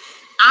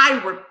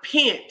 I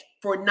repent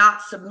for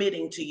not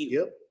submitting to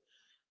you.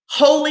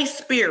 Holy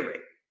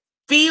Spirit,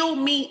 fill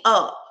me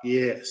up.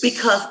 Yes.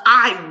 Because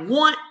I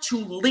want to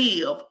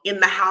live in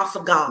the house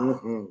of God.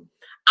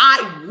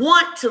 I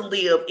want to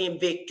live in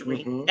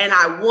victory and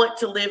I want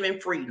to live in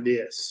freedom.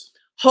 Yes.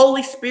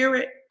 Holy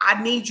Spirit,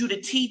 I need you to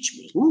teach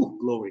me. Ooh,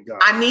 glory to God.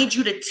 I need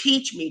you to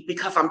teach me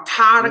because I'm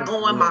tired of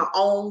going my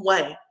own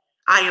way.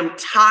 I am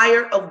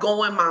tired of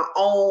going my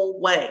own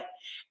way.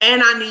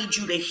 And I need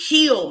you to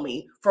heal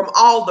me from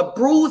all the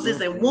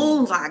bruises and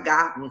wounds I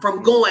got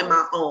from going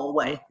my own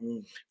way.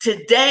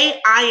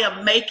 Today, I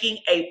am making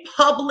a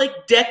public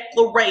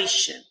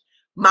declaration.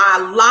 My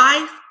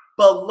life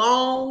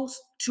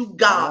belongs to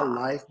God.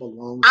 My life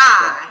belongs to God.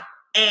 I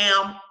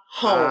am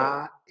home.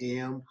 I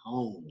am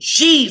home.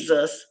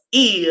 Jesus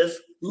is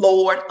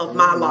Lord of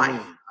my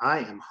life. I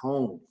am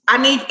home. I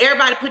need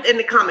everybody to put in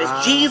the comments.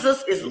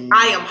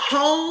 I am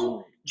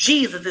home.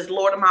 Jesus is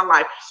Lord of my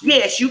life.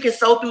 Yes, you can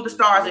sow through the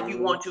stars if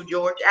you want to,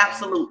 George.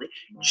 Absolutely.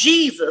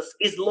 Jesus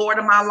is Lord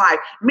of my life.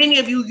 Many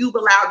of you've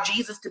allowed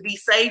Jesus to be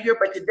Savior,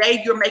 but today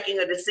you're making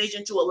a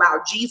decision to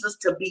allow Jesus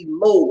to be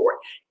Lord.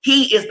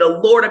 He is the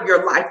Lord of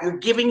your life. You're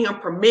giving him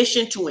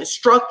permission to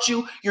instruct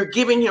you. You're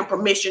giving him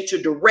permission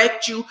to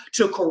direct you,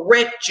 to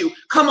correct you.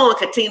 Come on,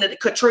 Katina.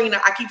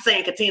 I keep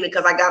saying Katina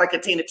because I got a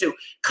Katina too.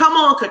 Come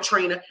on,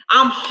 Katrina.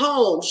 I'm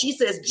home. She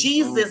says,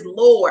 Jesus is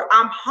Lord.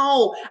 I'm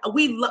home.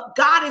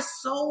 God is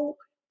so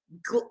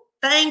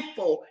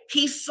thankful.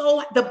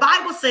 The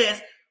Bible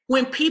says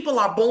when people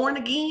are born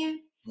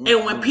again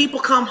and when people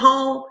come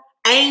home,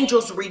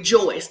 angels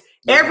rejoice.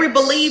 Every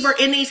believer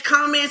in these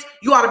comments,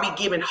 you ought to be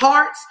giving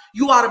hearts.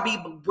 You ought to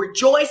be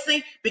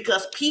rejoicing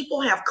because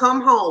people have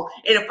come home.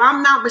 And if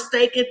I'm not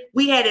mistaken,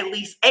 we had at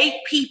least 8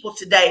 people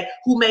today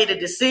who made a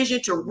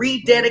decision to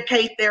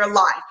rededicate their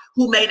life,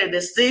 who made a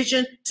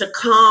decision to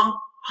come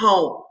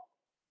home.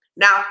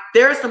 Now,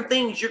 there are some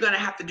things you're going to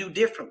have to do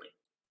differently.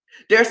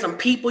 There are some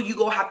people you're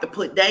going to have to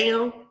put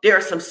down. There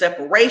are some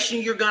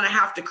separation you're going to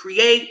have to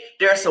create.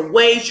 There are some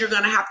ways you're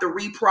going to have to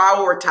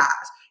reprioritize.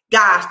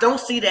 Guys, don't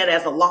see that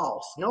as a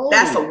loss. No,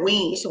 that's a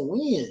win. It's a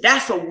win.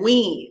 That's a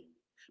win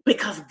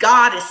because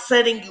God is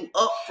setting you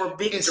up for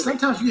victory. And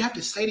sometimes you have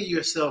to say to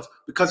yourself,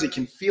 because it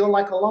can feel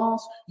like a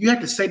loss, you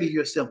have to say to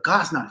yourself,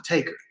 God's not a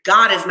taker.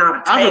 God is not a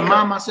taker. I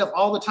remind myself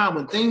all the time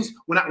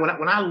when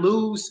I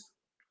lose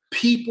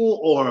people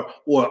or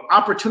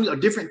opportunity or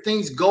different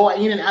things go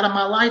in and out of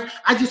my life,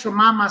 I just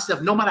remind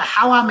myself, no matter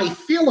how I may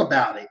feel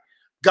about it,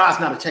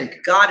 God's not a taker.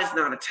 God is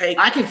not a taker.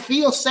 I can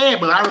feel sad,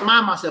 but I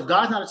remind myself,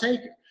 God's not a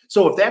taker.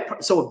 So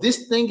if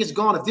this thing is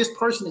gone, if this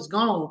person is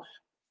gone,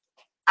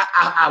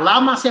 I allow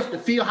myself to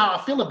feel how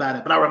I feel about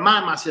it, but I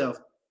remind myself,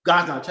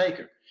 God's not a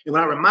taker. And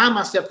when I remind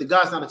myself that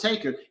God's not a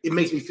taker, it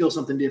makes me feel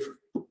something different.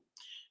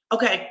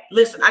 Okay,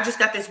 listen, I just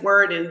got this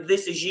word and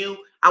this is you.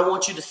 I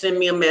want you to send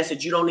me a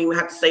message. You don't even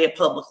have to say it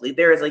publicly.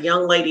 There is a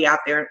young lady out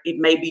there, it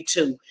may be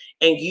two,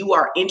 and you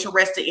are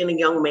interested in a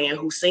young man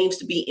who seems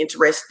to be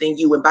interested in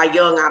you. And by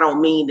young, I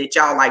don't mean that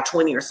y'all like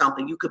 20 or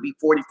something. You could be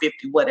 40,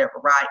 50, whatever,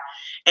 right?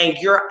 And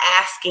you're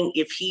asking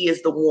if he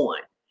is the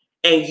one.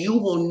 And you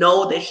will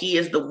know that he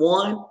is the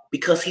one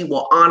because he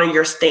will honor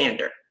your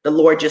standard. The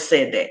Lord just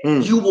said that.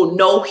 You will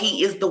know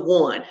he is the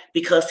one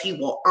because he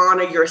will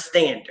honor your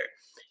standard.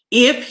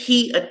 If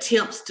he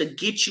attempts to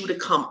get you to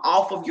come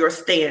off of your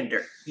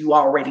standard, you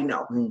already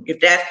know.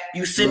 If that's,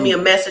 you send me a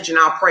message and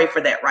I'll pray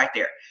for that right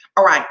there.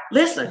 All right,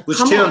 listen. Which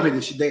tells me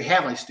that they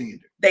have a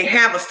standard. They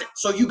have a standard.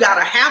 So you got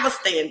to have a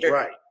standard.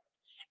 Right.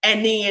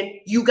 And then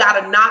you got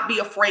to not be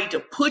afraid to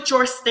put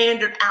your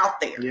standard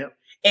out there. Yep.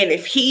 And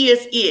if he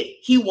is it,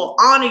 he will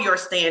honor your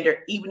standard,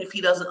 even if he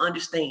doesn't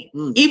understand.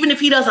 Even if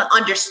he doesn't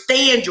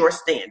understand your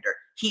standard,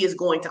 he is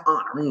going to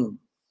honor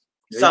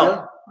it.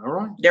 So, all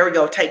right, there we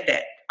go. Take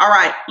that. All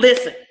right,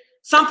 listen.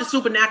 Something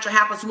supernatural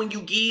happens when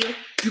you give.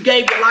 You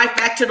gave your life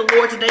back to the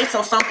Lord today,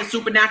 so something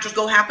supernatural is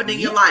going to happen in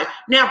your life.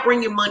 Now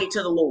bring your money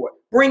to the Lord.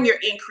 Bring your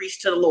increase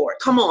to the Lord.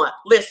 Come on,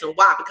 listen.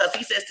 Why? Because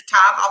he says to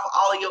tithe off of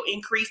all of your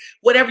increase.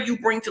 Whatever you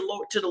bring to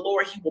the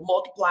Lord, he will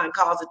multiply and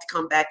cause it to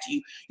come back to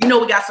you. You know,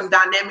 we got some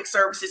dynamic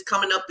services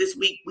coming up this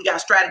week. We got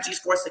strategies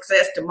for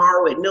success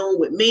tomorrow at noon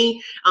with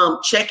me.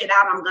 Check it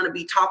out. I'm going to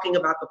be talking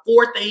about the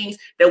 4 things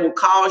that will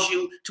cause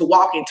you to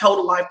walk in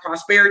total life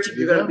prosperity.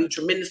 You're going to be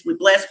tremendously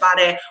blessed by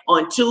that.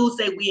 On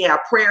Tuesday, we have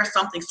prayer.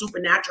 Something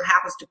supernatural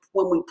happens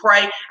when we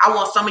pray. I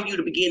want some of you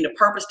to begin to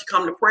purpose to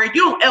come to prayer.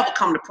 You don't ever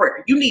come to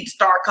prayer. You need to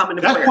start coming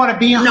to prayer. That's part of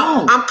being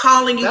home. I'm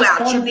calling you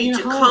out. You need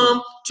to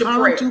come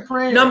to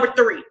prayer. Number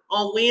 3,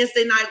 on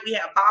Wednesday night, we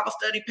have Bible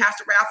study.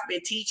 Pastor Ralph has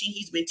been teaching.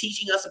 He's been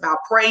teaching us about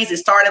praise. It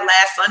started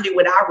last Sunday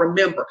with I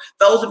Remember.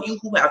 Those of you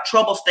who have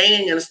trouble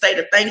staying in a state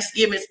of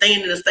thanksgiving,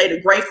 staying in a state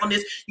of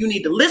gratefulness, you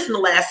need to listen to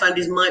last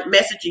Sunday's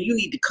message and you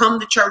need to come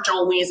to church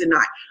on Wednesday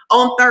night.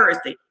 On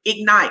Thursday,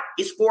 Ignite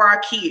is for our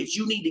kids.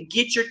 You need to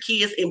get your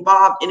kids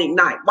involved in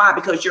Ignite. Why?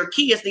 Because your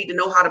kids need to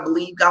know how to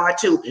believe God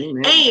too.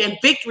 Amen. And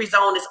Victory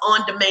Zone is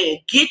on demand.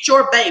 Get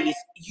your babies.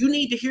 You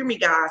need to hear me,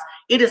 guys.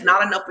 It is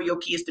not enough for your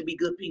kids to be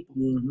good people.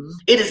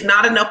 It is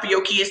not enough for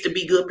your kids to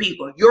be good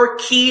people. Your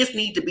kids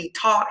need to be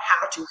taught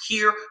how to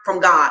hear from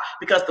God.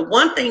 Because the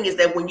one thing is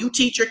that when you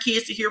teach your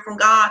kids to hear from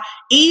God,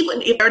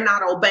 even if they're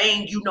not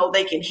obeying, you know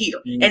they can hear.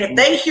 And if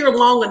they hear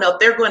long enough,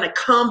 they're going to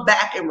come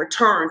back and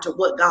return to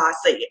what God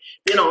said.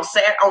 Then on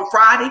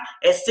Friday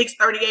at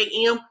 6:30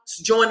 a.m.,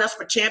 join us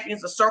for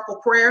Champions of Circle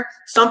Prayer.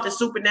 Something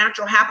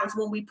supernatural happens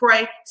when we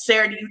pray.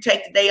 Saturday, you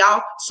take the day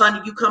off.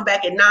 Sunday, you come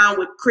back at 9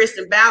 with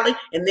Kristen Valley,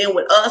 and then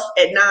with us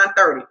at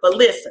 9:30. But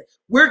listen,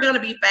 we're going to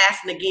be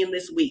fasting again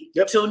this week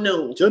till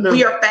noon.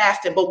 We are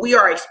fasting, but we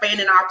are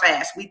expanding our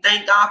fast. We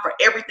thank God for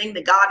everything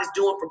that God is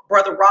doing for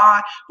Brother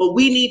Rod, but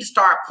we need to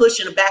start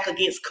pushing back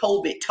against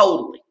COVID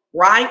totally.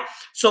 Right?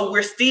 So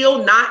we're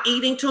still not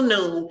eating till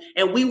noon,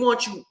 and we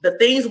want you, the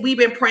things we've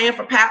been praying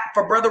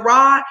for Brother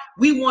Rod,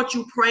 we want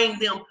you praying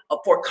them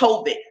for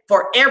COVID,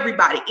 for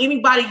everybody,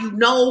 anybody you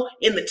know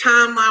in the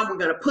timeline. We're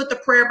going to put the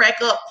prayer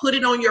back up, put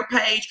it on your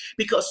page,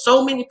 because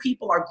so many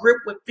people are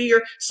gripped with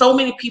fear. So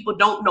many people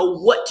don't know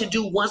what to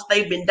do once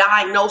they've been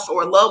diagnosed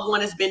or a loved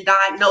one has been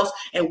diagnosed,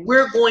 and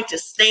we're going to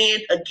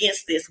stand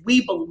against this.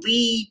 We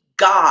believe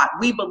God.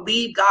 We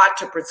believe God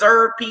to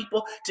preserve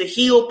people, to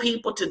heal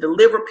people, to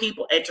deliver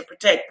people, and to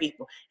protect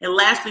people. And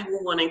lastly, we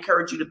want to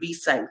encourage you to be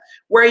safe.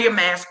 Wear your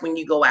mask when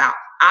you go out.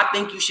 I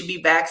think you should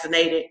be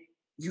vaccinated.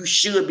 You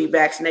should be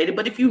vaccinated.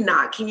 But if you're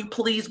not, can you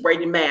please wear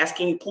your mask?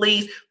 Can you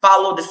please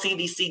follow the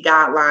CDC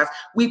guidelines?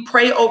 We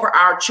pray over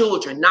our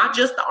children, not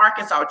just the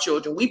Arkansas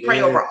children. We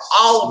pray over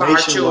all of our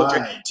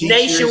children,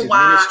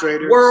 nationwide,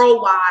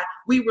 worldwide.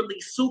 We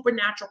release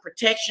supernatural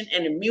protection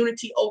and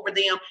immunity over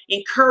them.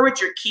 Encourage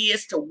your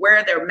kids to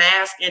wear their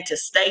mask and to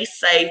stay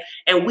safe.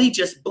 And we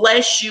just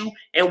bless you.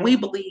 And we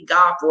believe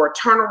God for a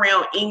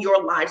turnaround in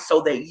your life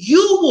so that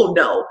you will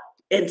know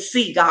and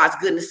see God's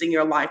goodness in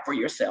your life for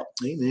yourself.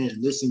 Amen.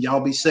 Listen, y'all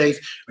be safe.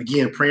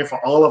 Again, praying for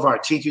all of our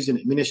teachers and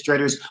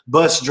administrators,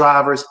 bus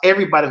drivers,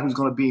 everybody who's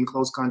going to be in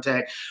close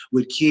contact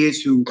with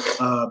kids who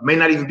may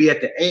not even be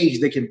at the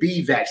age they can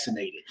be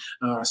vaccinated.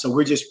 So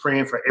we're just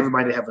praying for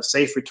everybody to have a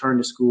safe return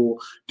to school.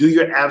 Do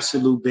your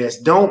absolute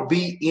best. Don't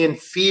be in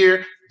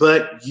fear,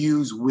 but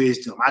use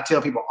wisdom. I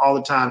tell people all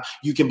the time,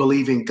 you can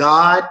believe in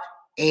God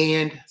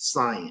and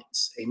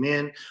science.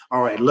 Amen.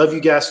 All right. Love you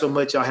guys so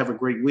much. Y'all have a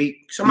great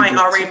week. Somebody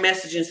already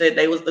messaged and said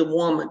they was the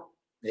woman.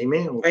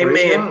 Amen. Well, amen.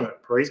 Praise God.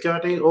 Praise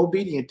God. They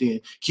obedient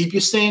then. Keep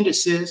your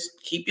standards, sis.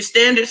 Keep your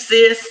standards,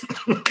 sis.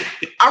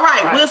 All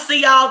right. We'll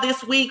see y'all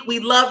this week. We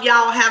love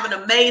y'all. Have an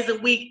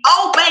amazing week.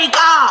 Obey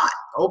God.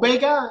 Obey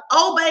God.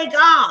 Obey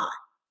God.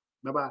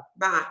 Bye-bye.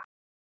 Bye.